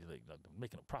 He's like, I'm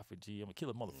making a profit, G. I'm a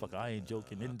killer motherfucker. I ain't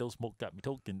joking. Indo smoke got me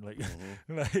token. Like,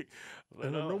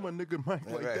 and I know my nigga Mike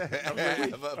like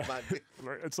that.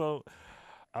 And so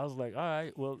I was like, all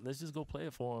right, well, let's just go play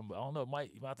it for him. But I don't know.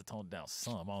 You might have to tone it down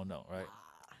some. I don't know, right?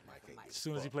 As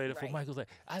soon as he played it for Mike, was like,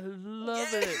 I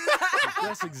love it.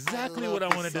 That's exactly what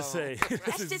I wanted to say.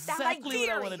 That's exactly what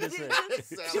I wanted to say.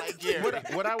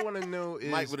 What I want to know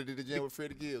is Mike would have did the jam with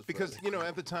Freddie Gibbs. Because,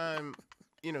 at the time,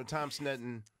 Tom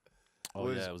Sneddon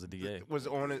it was a DA. Was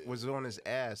on his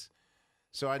ass.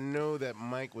 So I know that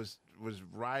Mike was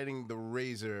riding the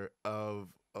razor of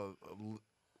a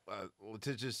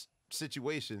litigious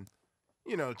situation,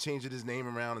 changing his name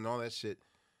around and all that shit.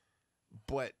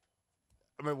 But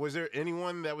I mean, was there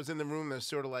anyone that was in the room that's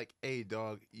sort of like, hey,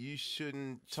 dog, you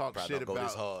shouldn't talk shit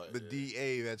about the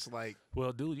DA that's like...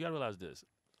 Well, dude, you got to realize this.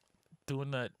 During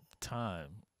that time,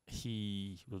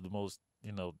 he was the most,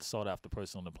 sought-after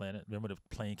person on the planet. Remember the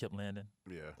plane kept landing?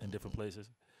 Yeah. In different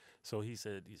places? So he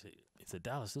said,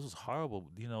 Dallas, this was horrible.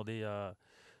 He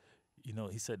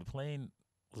said the plane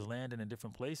was landing in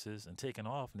different places and taking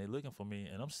off, and they're looking for me,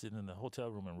 and I'm sitting in the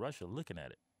hotel room in Russia looking at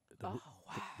it. The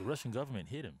Russian government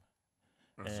hit him.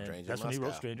 And that's when he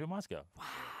wrote Stranger in Moscow. Wow.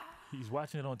 He's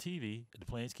watching it on TV. The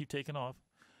planes keep taking off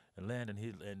and landing.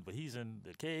 But he's in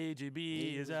the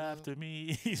KGB is after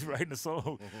me. He's writing a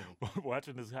song,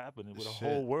 watching this happen. And the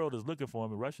whole world is looking for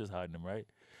him, and Russia's hiding him, right?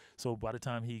 So by the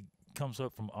time he comes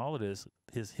up from all of this,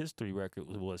 his history record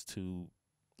was to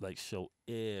show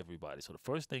everybody. So the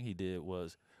first thing he did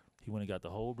was he went and got the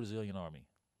whole Brazilian army.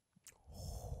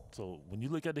 So when you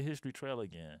look at the history trail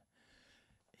again,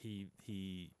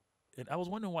 and I was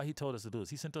wondering why he told us to do this.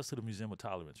 He sent us to the Museum of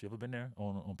Tolerance. You ever been there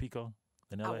on Pico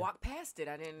in LA? I walked past it.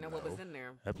 I didn't know what was in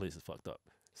there. That place is fucked up.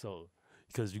 So,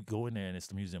 because you go in there and it's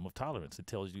the Museum of Tolerance. It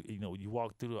tells you, you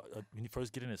walk through, when you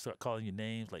first get in there, start calling your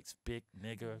names like spick,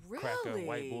 nigger, cracker,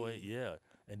 white boy. Yeah.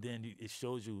 And then it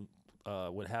shows you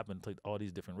what happened to all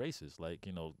these different races. Like,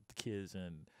 the kids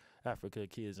in Africa,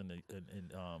 kids in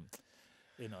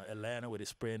Atlanta, where they're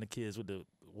spraying the kids with the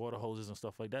water hoses and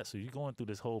stuff like that. So you're going through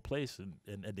this whole place,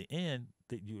 and at the end,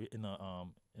 that you're in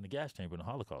the gas chamber in the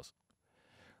Holocaust.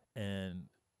 And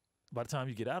by the time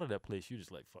you get out of that place, you just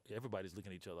like everybody's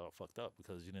looking at each other all fucked up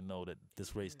because you didn't know that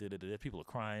this race did it. People are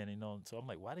crying, And so I'm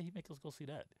like, why did he make us go see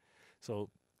that? So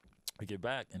we get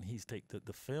back, and he's the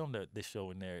film that they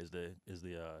show in there is the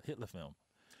Hitler film,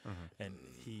 and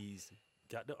he's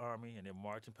got the army, and they're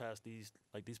marching past these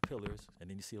pillars, and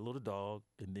then you see a little dog,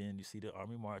 and then you see the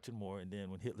army marching more, and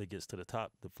then when Hitler gets to the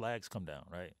top, the flags come down,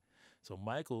 right? So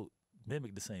Michael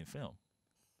mimicked the same film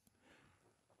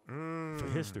for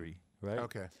history, right?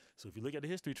 Okay. So if you look at the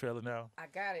history trailer now, I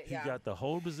got it. He got the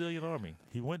whole Brazilian army.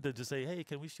 He went to just say, hey,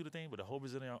 can we shoot a thing? But the whole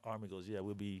Brazilian army goes, yeah,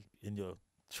 we'll be in your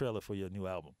trailer for your new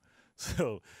album.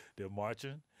 So they're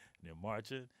marching.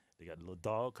 They got a little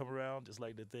dog come around, just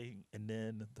like the thing, and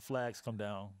then the flags come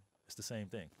down. It's the same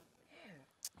thing. Yeah.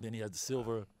 Then he has the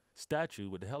silver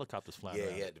statue with the helicopters flying around.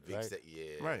 Yeah, he had the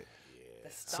big Right. The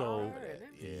star.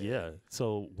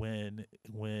 So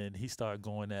when he started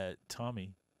going at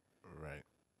Tommy, right,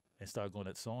 and started going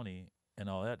at Sony and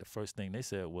all that, the first thing they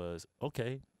said was,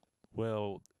 okay,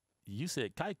 well, you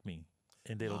said kike me,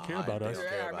 and they don't care about us.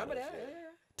 I remember that. Yeah.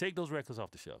 Take those records off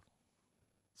the shelf.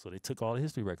 So they took all the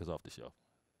history records off the shelf.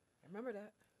 I remember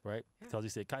that. Right? Yeah. Because he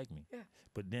said kike me. Yeah.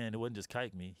 But then it wasn't just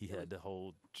kike me. He had the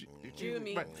whole...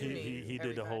 He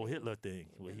did the whole Hitler thing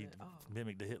where he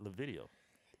mimicked the Hitler video.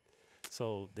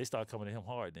 So they started coming at him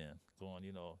hard then, going,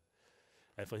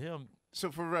 and for him...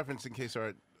 So for reference, in case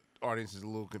our audience is a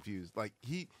little confused, like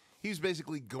he's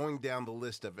basically going down the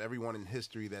list of everyone in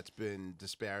history that's been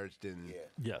disparaged and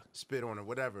spit on or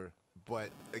whatever. But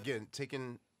again,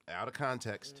 taken out of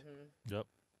context. Yep.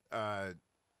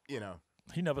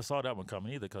 He never saw that one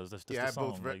coming either because that's just the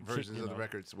song. Both versions of the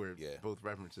records where both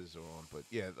references are on. But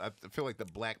yeah, I feel like the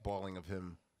blackballing of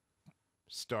him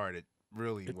started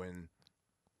really when...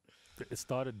 It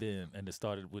started then, and it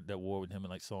started with that war with him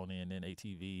and Sony, and then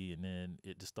ATV, and then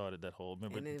it just started that whole.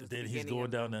 Remember, then he's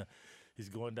going down He's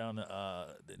going down to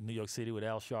New York City with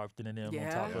Al Sharpton and them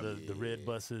on top of the red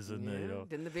buses and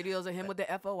Then the videos of him with the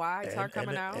FOI start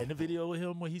coming out. And the video with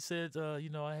him where he said,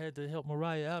 I had to help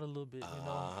Mariah out a little bit.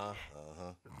 I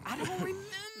don't remember.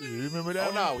 You remember that?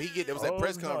 Oh no, there was that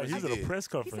press conference. He was at a press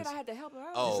He conference. said I had to help her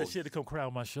out. He said she had to come cry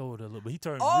on my shoulder a little bit. He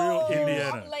turned real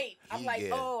Indiana. I'm late. I'm late.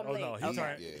 No, he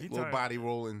turned. Little body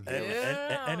rolling.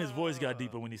 And his voice got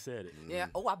deeper when he said it. Yeah.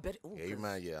 Oh, I bet. Ooh, Yeah,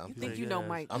 man. Yeah, you think you know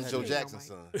Mike? I'm Joe Jackson's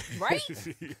son. Right?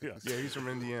 Yeah, he's from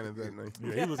Indiana that night.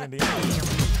 Yeah, he was Indiana.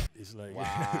 It's like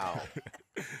Wow.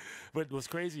 But what's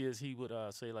crazy is he would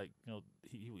say like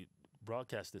he would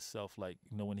broadcast himself like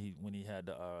when he had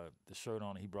the shirt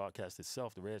on, he broadcast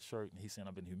himself, the red shirt, and he's saying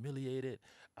I've been humiliated,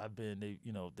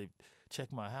 they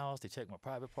checked my house, they checked my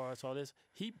private parts, all this.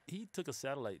 He took a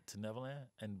satellite to Neverland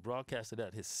and broadcasted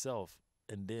that himself,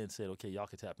 and then said, okay, y'all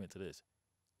can tap into this.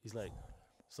 He's like,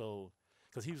 so.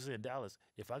 Because he was in Dallas,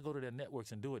 if I go to their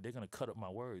networks and do it, they're gonna cut up my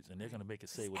words and they're gonna make it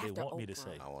say what they want me to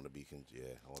say. I want to be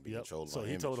controlled. So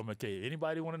he told them, okay,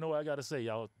 anybody want to know what I gotta say,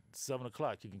 y'all, 7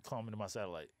 o'clock, you can call me to my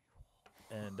satellite.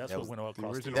 And that's what went all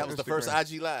across the That was the first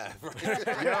IG Live.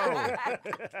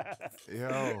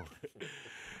 Yo.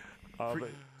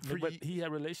 But he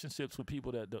had relationships with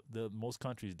people that the most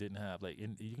countries didn't have. Like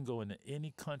you can go into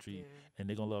any country and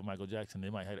they're gonna love Michael Jackson. They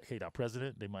might hate our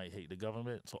president. They might hate the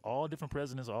government. So all different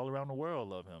presidents all around the world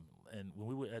love him. And when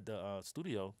we were at the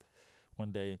studio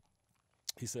one day,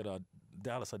 he said,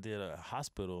 Dallas, I did a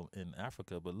hospital in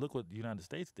Africa, but look what the United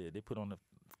States did. They put on the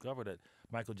cover that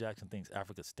Michael Jackson thinks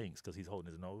Africa stinks because he's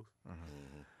holding his nose.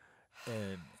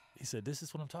 And he said, this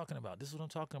is what I'm talking about. This is what I'm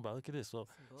talking about. Look at this. So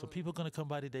people are going to come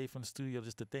by today from the studio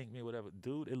just to thank me or whatever.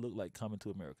 Dude, it looked like coming to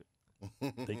America.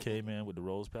 They came in with the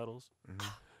rose petals.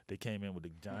 They came in with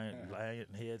the giant lion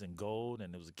heads and gold,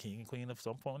 and there was a king and queen of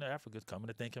some point in Africa coming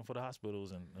to thank him for the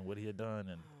hospitals and what he had done.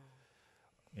 And,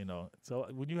 so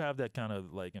when you have that kind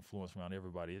of like influence around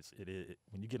everybody, it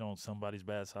when you get on somebody's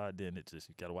bad side, then it's just,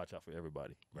 you got to watch out for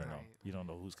everybody. Right. You don't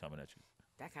know who's coming at you.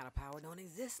 That kind of power don't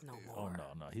exist no more.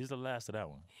 Oh, no. He's the last of that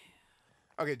one.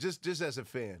 Okay, just as a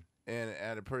fan and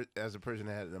as a person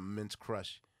that had an immense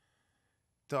crush,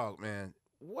 dog, man,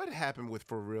 what happened with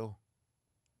For Real?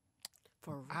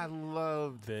 For Real? I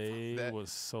loved that. They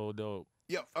was so dope.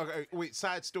 Yep. Okay, wait,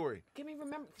 side story. Give me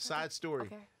remember. Side story.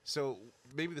 Okay. So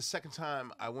maybe the second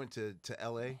time I went to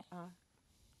L.A.,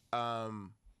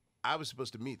 I was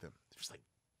supposed to meet them. It was like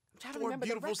four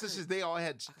beautiful sisters. They all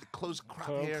had close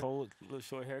crop hair. Cold, little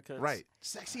short haircuts. Right.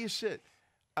 Sexy as shit.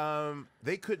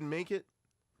 They couldn't make it.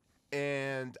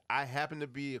 And I happened to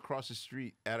be across the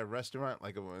street at a restaurant,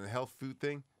 like a health food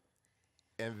thing.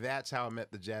 And that's how I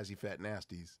met the Jazzy Fat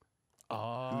Nasties.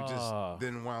 Who just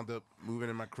then wound up moving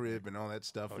in my crib and all that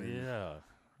stuff.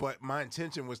 But my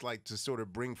intention was like to sort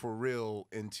of bring For Real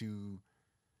into,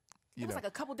 it was like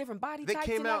a couple different body they types.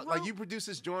 They came out, that like you produced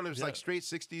this joint. It was like straight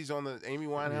 60s on the Amy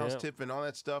Winehouse tip and all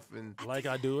that stuff. And Like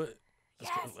I Do It. Yes.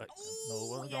 Like, no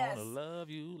one's gonna love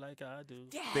you like I do.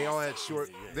 Yes. They all had short.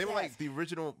 They were like the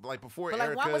original, like before but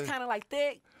Erica. Like one was kind of like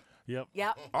thick.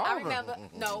 Yep. I remember.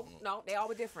 No, they all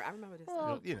were different. I remember this.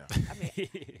 Well, I mean,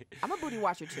 I'm a booty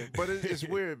watcher too. But it's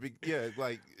weird.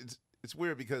 Like it's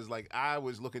weird because like I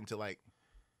was looking to like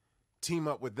team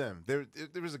up with them. There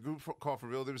was a group called For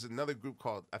Real. There was another group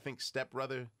called I think Step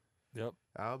Brother. Yep.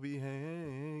 I'll be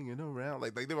hanging around.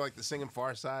 Like they were like the singing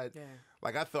Far Side. Yeah.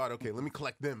 Like I thought, okay, let me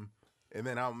collect them. And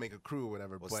then I'll make a crew or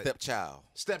whatever. Well, but Stepchild.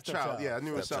 Stepchild. Yeah, I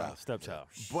knew it was something. Stepchild.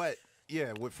 But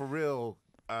yeah, with For Real,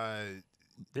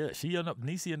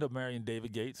 Niecy ended up marrying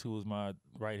David Gates, who was my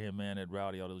right hand man at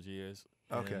Rowdy all those years.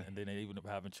 Okay. And then they ended up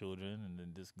having children and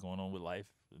then just going on with life.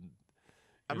 And,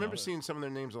 I remember seeing some of their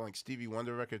names on like Stevie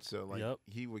Wonder records, so like Yep.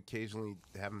 he would occasionally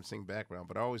have them sing background,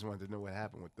 but I always wanted to know what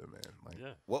happened with them, man.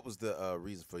 Like, What was the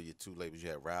reason for your two labels? You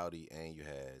had Rowdy and you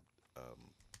had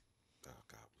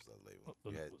what's that label?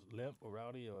 You had Limp or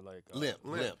Rowdy or like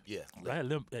Limp, yeah. I had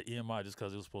Limp at EMI just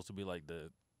because it was supposed to be like the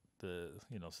the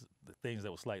things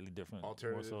that were slightly different.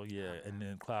 Alternative. So yeah, and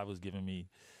then Clive was giving me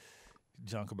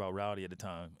junk about Rowdy at the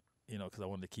time, because I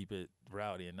wanted to keep it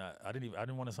Rowdy and not. I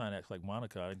didn't want to sign acts like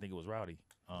Monica. I didn't think it was Rowdy.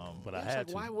 But I had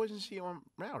to. Why wasn't she on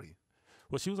Rowdy?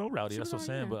 Well, she was on Rowdy. That's what I'm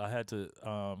saying. But I had to.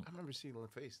 I remember seeing her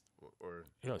face. Or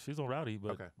yeah, she was on Rowdy,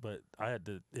 but I had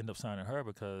to end up signing her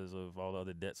because of all the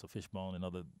other debts of Fishbone and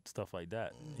other stuff like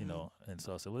that. And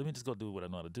so I said, well, let me just go do what I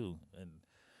know how to do. And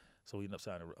so we ended up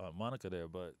signing Monica there.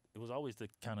 But it was always to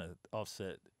kind of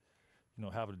offset,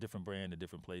 having a different brand in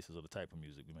different places or the type of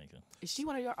music we're making. Is she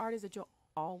one of your artists that you'll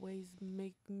always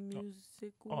make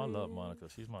music with? Oh, I love Monica.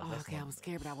 She's my. Oh, okay, I was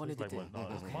scared, but I wanted to do.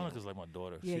 Monica's like my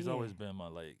daughter. Yeah, She's always been my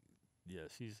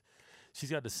she's she's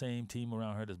got the same team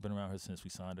around her that's been around her since we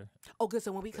signed her. Oh, good.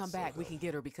 So when we come back, we can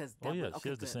get her because. She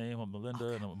has the same with Melinda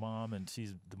and her mom, and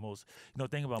she's the most. The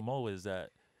thing about Mo is that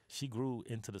she grew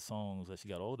into the songs as she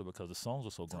got older because the songs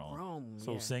were so grown.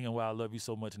 So singing "Why I Love You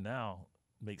So Much" now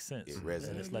makes sense. It resonates.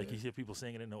 And it's like you hear people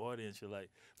singing in the audience, you're like,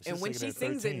 and when she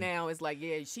sings it now, it's like,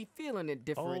 she feeling it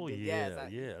different. Oh yeah,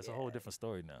 it's a whole different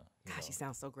story now. God, she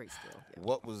sounds so great still. Yeah.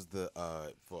 What was the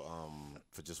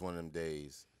for just one of them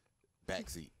days,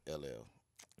 backseat LL?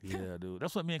 Yeah, dude.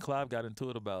 That's what me and Clive got into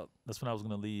it about. That's when I was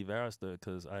gonna leave Arista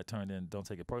because I turned in "Don't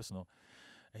Take It Personal,"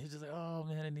 and he's just like, "Oh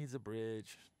man, it needs a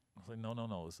bridge." I was like,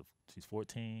 no. She's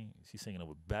 14. She's singing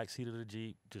over backseat of the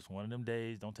Jeep. Just one of them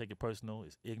days. Don't take it personal.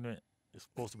 It's ignorant. It's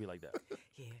supposed to be like that.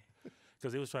 Yeah.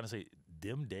 Because they was trying to say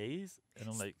 "them days," and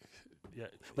I'm like, yeah.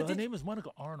 But her name is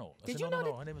Monica Arnold. I Did said, you know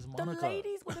no, her name is Monica. The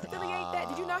ladies would affiliate that?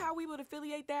 Did you know how we would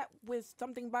affiliate that with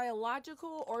something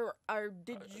biological, or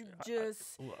did you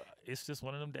just? It's just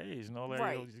one of them days, like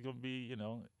right. It's gonna be,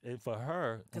 And for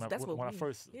her, when I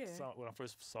first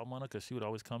saw Monica, she would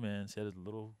always come in. She had a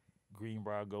little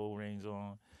Greenbrier gold rings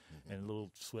on, and a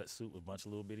little sweatsuit with a bunch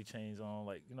of little bitty chains on,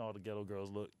 like all the ghetto girls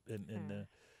look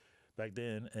back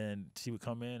then. And she would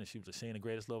come in and she was like saying the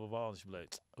greatest love of all, and she'd be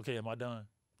like, "Okay, am I done?"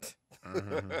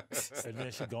 And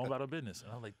then she'd go on about her business,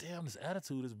 and I'm like, "Damn, this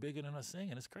attitude is bigger than her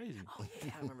singing. It's crazy." Oh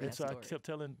yeah, I remember and that so story. I kept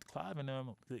telling Clive and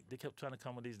them, they kept trying to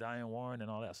come with these Diane Warren and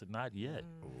all that. I said, "Not yet.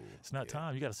 It's not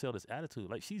time. You got to sell this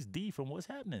attitude. Like she's D from What's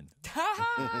Happening."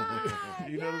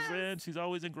 You know what I'm saying? She's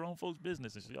always in grown folks'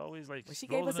 business, and she always like. Well, she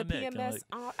gave us a PMS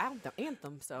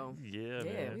anthem, so yeah,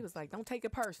 man. We was like, "Don't take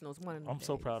it personal." It's one of them I'm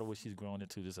so proud of what she's grown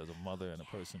into, just as a mother and a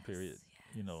person. Period.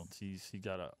 Yes. She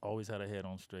always had her head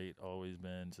on straight. Always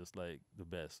been just like the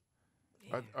best.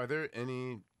 Yeah. Are there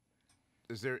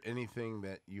is there anything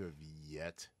that you have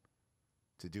yet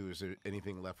to do? Is there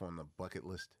anything left on the bucket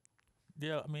list?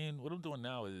 Yeah, I mean, what I'm doing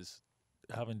now is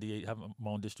having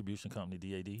my own distribution company,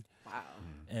 DAD. Wow.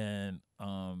 And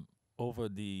over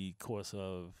the course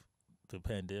of the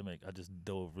pandemic, I just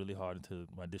dove really hard into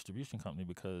my distribution company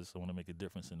because I want to make a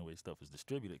difference in the way stuff is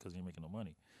distributed because you're making no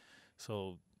money.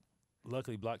 So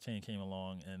luckily, blockchain came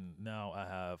along, and now I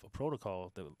have a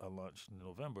protocol that I launched in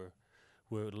November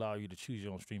where it would allow you to choose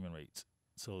your own streaming rates.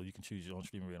 So you can choose your own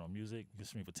streaming rate on music. You can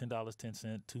stream for $10, 10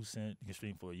 cents, 2 cents. You can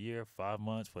stream for a year, 5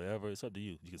 months, forever. It's up to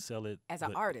you. You can sell it as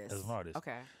an artist. As an artist.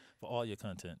 Okay. For all your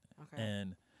content. Okay.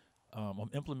 And I'm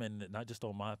implementing it not just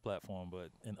on my platform, but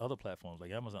in other platforms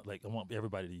like Amazon. Like I want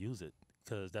everybody to use it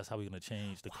because that's how we're going to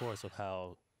change the course of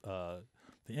how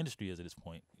the industry is at this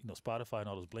point. Spotify and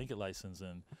all those blanket license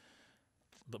and.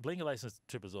 The blanket license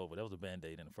trip is over. That was a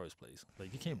Band-Aid in the first place.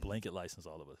 Like, you can't blanket license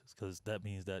all of us because that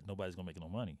means that nobody's going to make no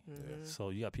money. Mm-hmm. So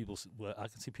you got people, I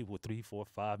can see people with 3, 4,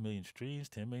 5 million streams,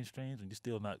 10 million streams, and you're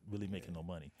still not really making no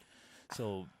money.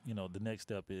 So, the next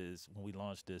step is, when we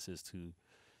launch this, is to,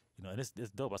 and it's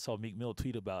dope. I saw Meek Mill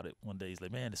tweet about it one day. He's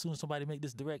like, man, as soon as somebody make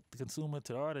this direct to consumer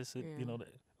to the artist, I was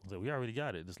like, we already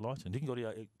got it. It's launching. You can go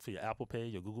to your Apple Pay,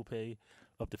 your Google Pay,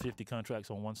 up to 50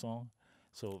 contracts on one song.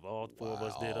 So if all 4 of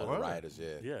us did all the writers,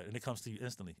 and it comes to you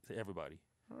instantly, to everybody.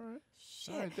 All right.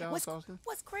 Shit. All right, Dallas Austin.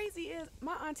 What's crazy is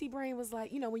my auntie brain was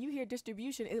like, when you hear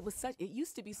distribution, it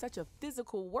used to be such a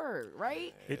physical word,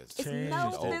 right? It's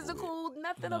no physical,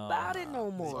 nothing about it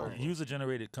no more.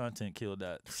 User-generated content killed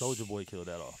that. Soulja Boy killed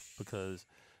that off because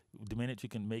the minute you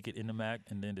can make it in the Mac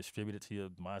and then distribute it to your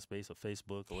MySpace or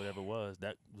Facebook or whatever it was,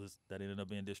 that ended up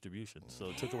being distribution.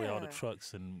 So it took away all the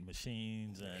trucks and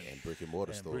machines and brick and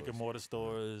mortar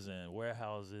stores and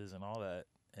warehouses and all that.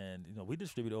 And we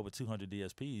distribute over 200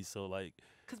 DSPs. So like,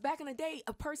 because back in the day,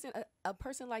 a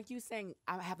person like you saying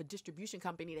I have a distribution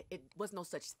company, that it was no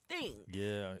such thing.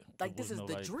 Yeah, like this is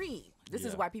the dream. This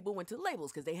is why people went to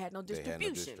labels because they had no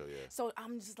distribution. So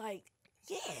I'm just like.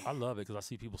 Yeah. I love it because I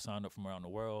see people sign up from around the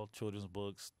world, children's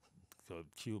books,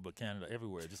 Cuba, Canada,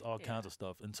 everywhere, just all kinds of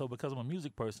stuff. And so because I'm a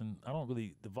music person,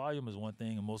 the volume is one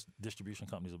thing, and most distribution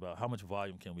companies about how much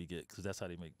volume can we get because that's how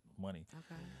they make money.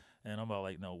 Okay. And I'm about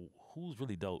like, no, who's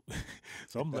really dope?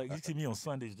 So I'm like, you see me on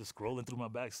Sundays just scrolling through my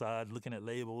backside, looking at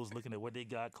labels, looking at what they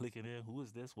got, clicking in, who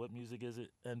is this, what music is it?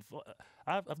 And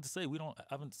I have to say, I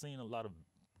haven't seen a lot of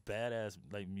badass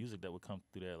like music that would come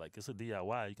through there. Like it's a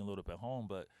DIY, you can load up at home,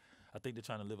 but I think they're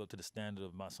trying to live up to the standard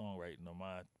of my songwriting or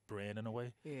my brand in a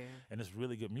way. Yeah. And it's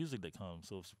really good music that comes.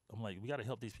 So I'm like, we got to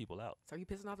help these people out. So are you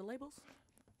pissing off the labels?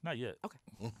 Not yet. Okay.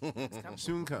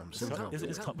 Soon comes. We're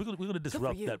going to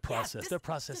disrupt that process. Their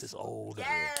process is old.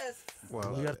 Yes.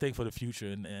 Well, we got to think for the future,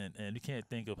 and you can't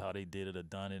think of how they did it or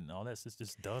done it and all that. It's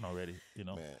just done already,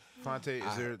 Man. Fonte,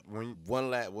 is there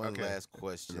one last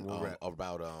question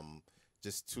about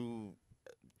just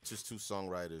just two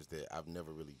songwriters that I've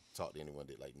never really talked to anyone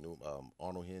that like knew.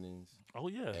 Arnold Hennings. Oh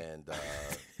yeah. And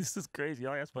this is crazy.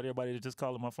 Y'all asked about everybody to just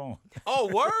call my phone. Oh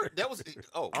word, that was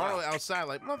Arnold outside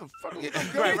like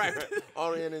motherfucker. right.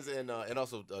 Arnold Hennings and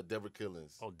also Deborah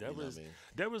Killings. Oh, Deborah's you know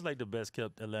Deborah's like the best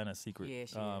kept Atlanta secret. Yeah,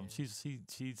 she is.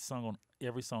 She's sung on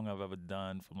every song I've ever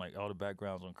done, from like all the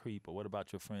backgrounds on Creep or What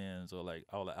About Your Friends or like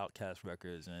all the Outkast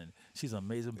records, and she's an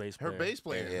amazing bass player. Her bass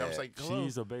player. Yeah. And I was like, hello.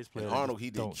 She's a bass player. And Arnold,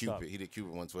 he did Don't Cupid. stop. He did Cupid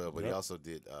 112, but he Yep. also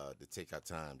did the Take Our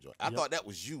Time joint. I Yep. thought that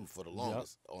was you for the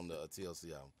longest on the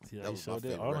TLC album. Yeah, that he was sure my did.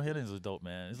 favorite Arnold record. Hennings is dope,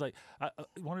 man. It's like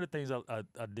one of the things I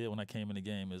did when I came in the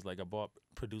game is like I brought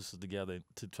producers together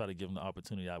to try to give them the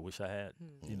opportunity I wish I had.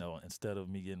 You know, instead of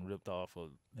me getting ripped off or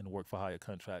in work for hire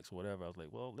contracts or whatever, I was like,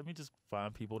 well, let me just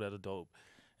find people that are dope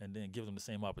and then give them the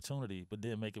same opportunity, but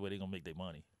then make it where they're gonna make their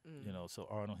money. You know, so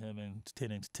Arnold Hemmings,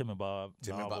 Tim and Bob,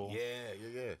 Tim and Novel. Bob.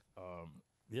 Yeah.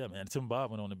 Yeah, man. Tim and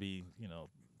Bob went on to be, you know,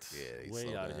 Yeah, he way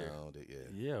slowed out of here. down,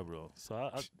 Yeah, bro.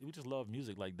 So we just love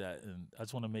music like that, and I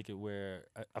just want to make it where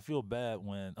I feel bad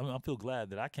when I feel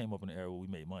glad that I came up in an era where we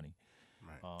made money.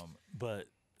 Right. But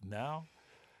now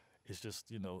it's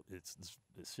just, you know, it's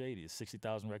shady. It's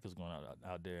 60,000 records going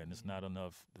out there, and it's not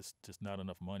enough. It's just not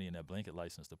enough money in that blanket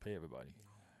license to pay everybody.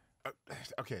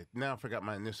 Okay, now I forgot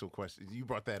my initial question. You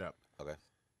brought that up.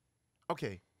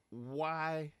 Okay,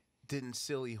 why didn't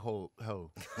Silly Ho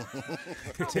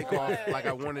take off like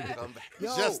I wanted to?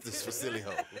 Yo, Justice for Silly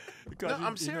Ho. No,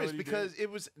 I'm serious because it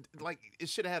was like it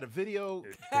should have had a video.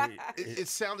 It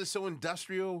sounded so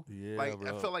industrial. Yeah, like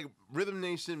bro. I felt like Rhythm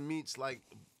Nation meets like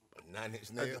 9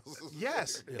 Inch Nails.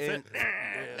 yes,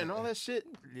 and all that shit.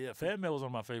 Yeah, Fan Mail was one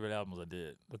of my favorite albums I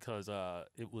did because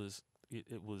it was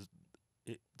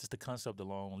just the concept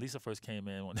alone. When Lisa first came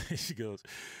in one day, she goes,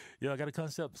 "Yo, I got a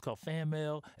concept. It's called Fan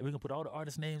Mail, and we're gonna put all the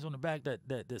artist names on the back that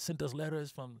sent us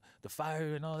letters from the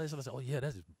fire and all this." And I said, "Oh yeah,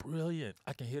 that's brilliant.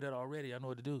 I can hear that already. I know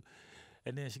what to do."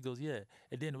 And then she goes, "Yeah,"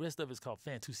 and then the rest of it's called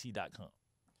fan2c.com.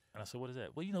 And I said, "What is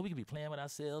that?" "Well, you know, we can be playing with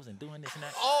ourselves and doing this and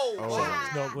that."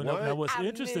 Now what's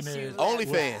interesting is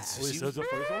OnlyFans. It's the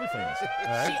first OnlyFans. All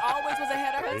right? She always was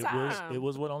ahead of her time. It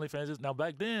was what OnlyFans is. Now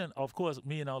back then, of course,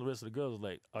 me and all the rest of the girls was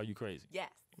like, "Are you crazy?" Yes.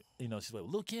 You know, she's like,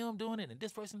 "Lil' Kim doing it and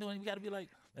this person doing it. We got to be like."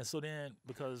 And so then,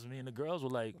 because me and the girls were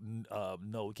like,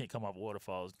 "No, we can't come off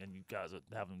waterfalls, and you guys are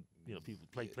having, you know, people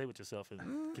play with yourself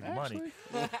and give you money."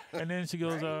 And then she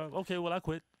goes, "Okay, well, I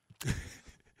quit."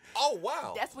 Oh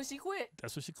wow. That's when she quit.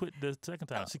 That's when she quit the second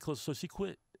time. She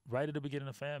quit right at the beginning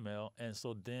of Fan Mail, and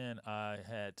so then I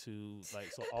had to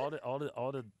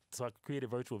so I created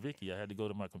Virtual Vicky. I had to go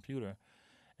to my computer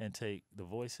and take the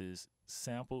voices,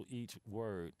 sample each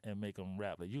word, and make them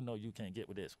rap. Like, you know, you can't get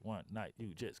with this one night.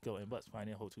 You just go and bust. Find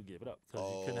that hoe to give it up because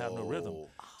you couldn't have no rhythm.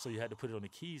 So you had to put it on the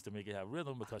keys to make it have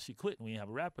rhythm because she quit and we didn't have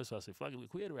a rapper. So I said, "Fuck it, we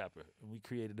create a rapper." And we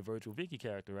created the Virtual Vicky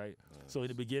character, right? Nice. So in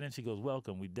the beginning, she goes,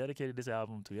 "Welcome. We dedicated this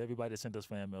album to everybody that sent us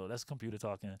Fan Mail." That's computer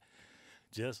talking.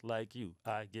 "Just like you,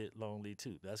 I get lonely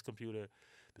too." That's computer.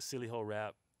 The Silly Ho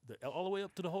rap. All the way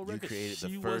up to the whole You record. created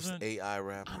the first AI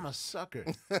rapper. I'm a sucker.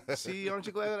 See, aren't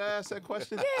you glad that I asked that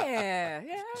question? Yeah.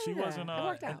 She wasn't. It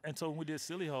worked out. And so when we did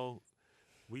Silly Ho,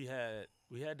 we had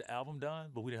the album done,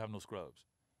 but we didn't have no scrubs.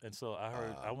 And so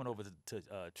I went over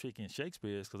to Tricky and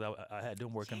Shakespeare's because I had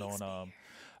them working on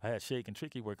I had Shake and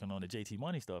Tricky working on the JT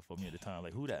Money stuff for me at the time,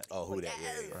 like Who Dat. Oh, Who Dat?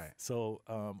 Yeah. Right. So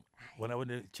when I went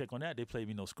to check on that, they played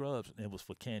me No Scrubs, and it was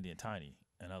for Candy and Tiny.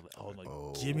 And I was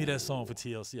like, give me that song for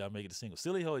TLC. I'll make it a single.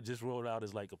 Silly Ho, it just rolled out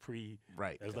as like a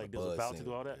Right. As like they was about to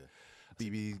do all that. Yeah.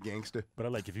 BB's Gangster. But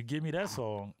I'm like, if you give me that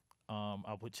song,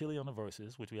 I'll put Chili on the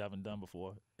verses, which we haven't done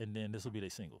before, and then this will be their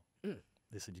single.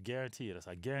 They said, "You guarantee it?" I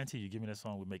said, "I guarantee you give me that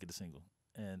song, we make it a single."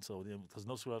 And so then, because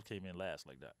No Scrubs came in last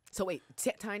like that. So wait,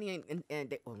 Tiny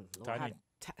and Tiny.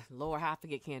 lower half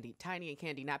forget Candy. Tiny and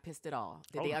Candy not pissed at all.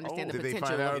 Did they understand the Did they potential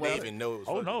find out of They what? didn't even know it was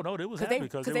Oh fucking- no, they was happy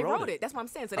because they wrote it. That's what I'm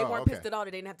saying. So they weren't pissed at all.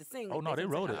 They didn't have to sing. Oh no, they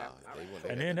wrote it. They wouldn't And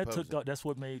have then that that publishing. took that's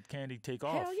what made Candy take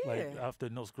off. Hell yeah. Like after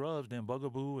No Scrubs, then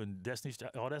Bugaboo and Destiny's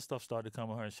Child, all that stuff started to come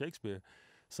with her and Shakespeare.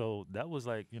 So that was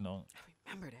like, you know,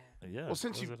 I remember that. yeah. Well,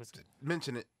 since you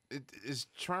mentioned it, is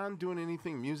Tron doing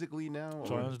anything musically now? or-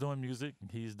 Tron's doing music.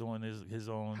 He's doing his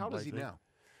own. How old is he thing. now?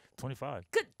 25.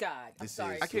 Good God. I'm This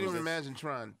sorry. is- I can't even this- imagine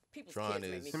Tron. People's Tron kids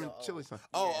make is- me Him so and old. Chili son.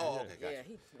 Okay, gotcha. Yeah,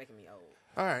 he's making me old.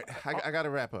 All right, I got to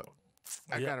wrap up.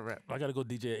 I got to wrap. I got to go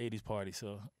DJ an 80s party,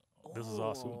 so this is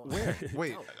awesome. Where?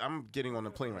 Wait, I'm getting on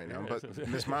the plane right now, but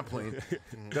missed my plane.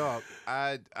 Dog,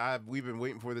 we've been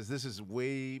waiting for this. This is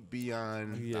way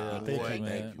beyond Yeah, thank what you,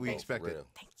 man. we Oh, for expected. real.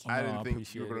 I No, didn't I think you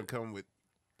appreciate were going it. to come with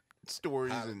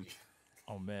stories and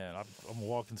Oh man, I'm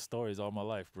walking stories all my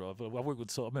life, bro. I've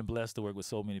been blessed to work with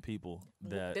so many people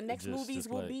that the next movies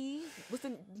will be.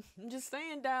 I'm just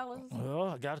saying, Dallas. Well,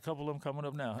 I got a couple of them coming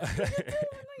up now.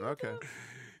 Okay.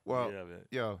 Well, Yeah, man.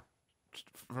 yo,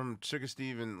 from Sugar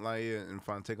Steve and Laia and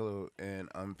Fonticolo and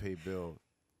Unpaid Bill,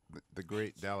 the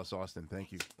great Dallas Austin.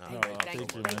 Thank you.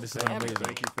 Thank you, man. This is amazing.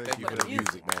 Thank you for the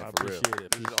music, man. I For real. appreciate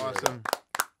it. This is awesome.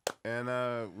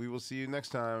 And we will see you next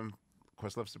time.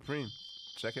 Questlove Supreme.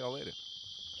 Check y'all later.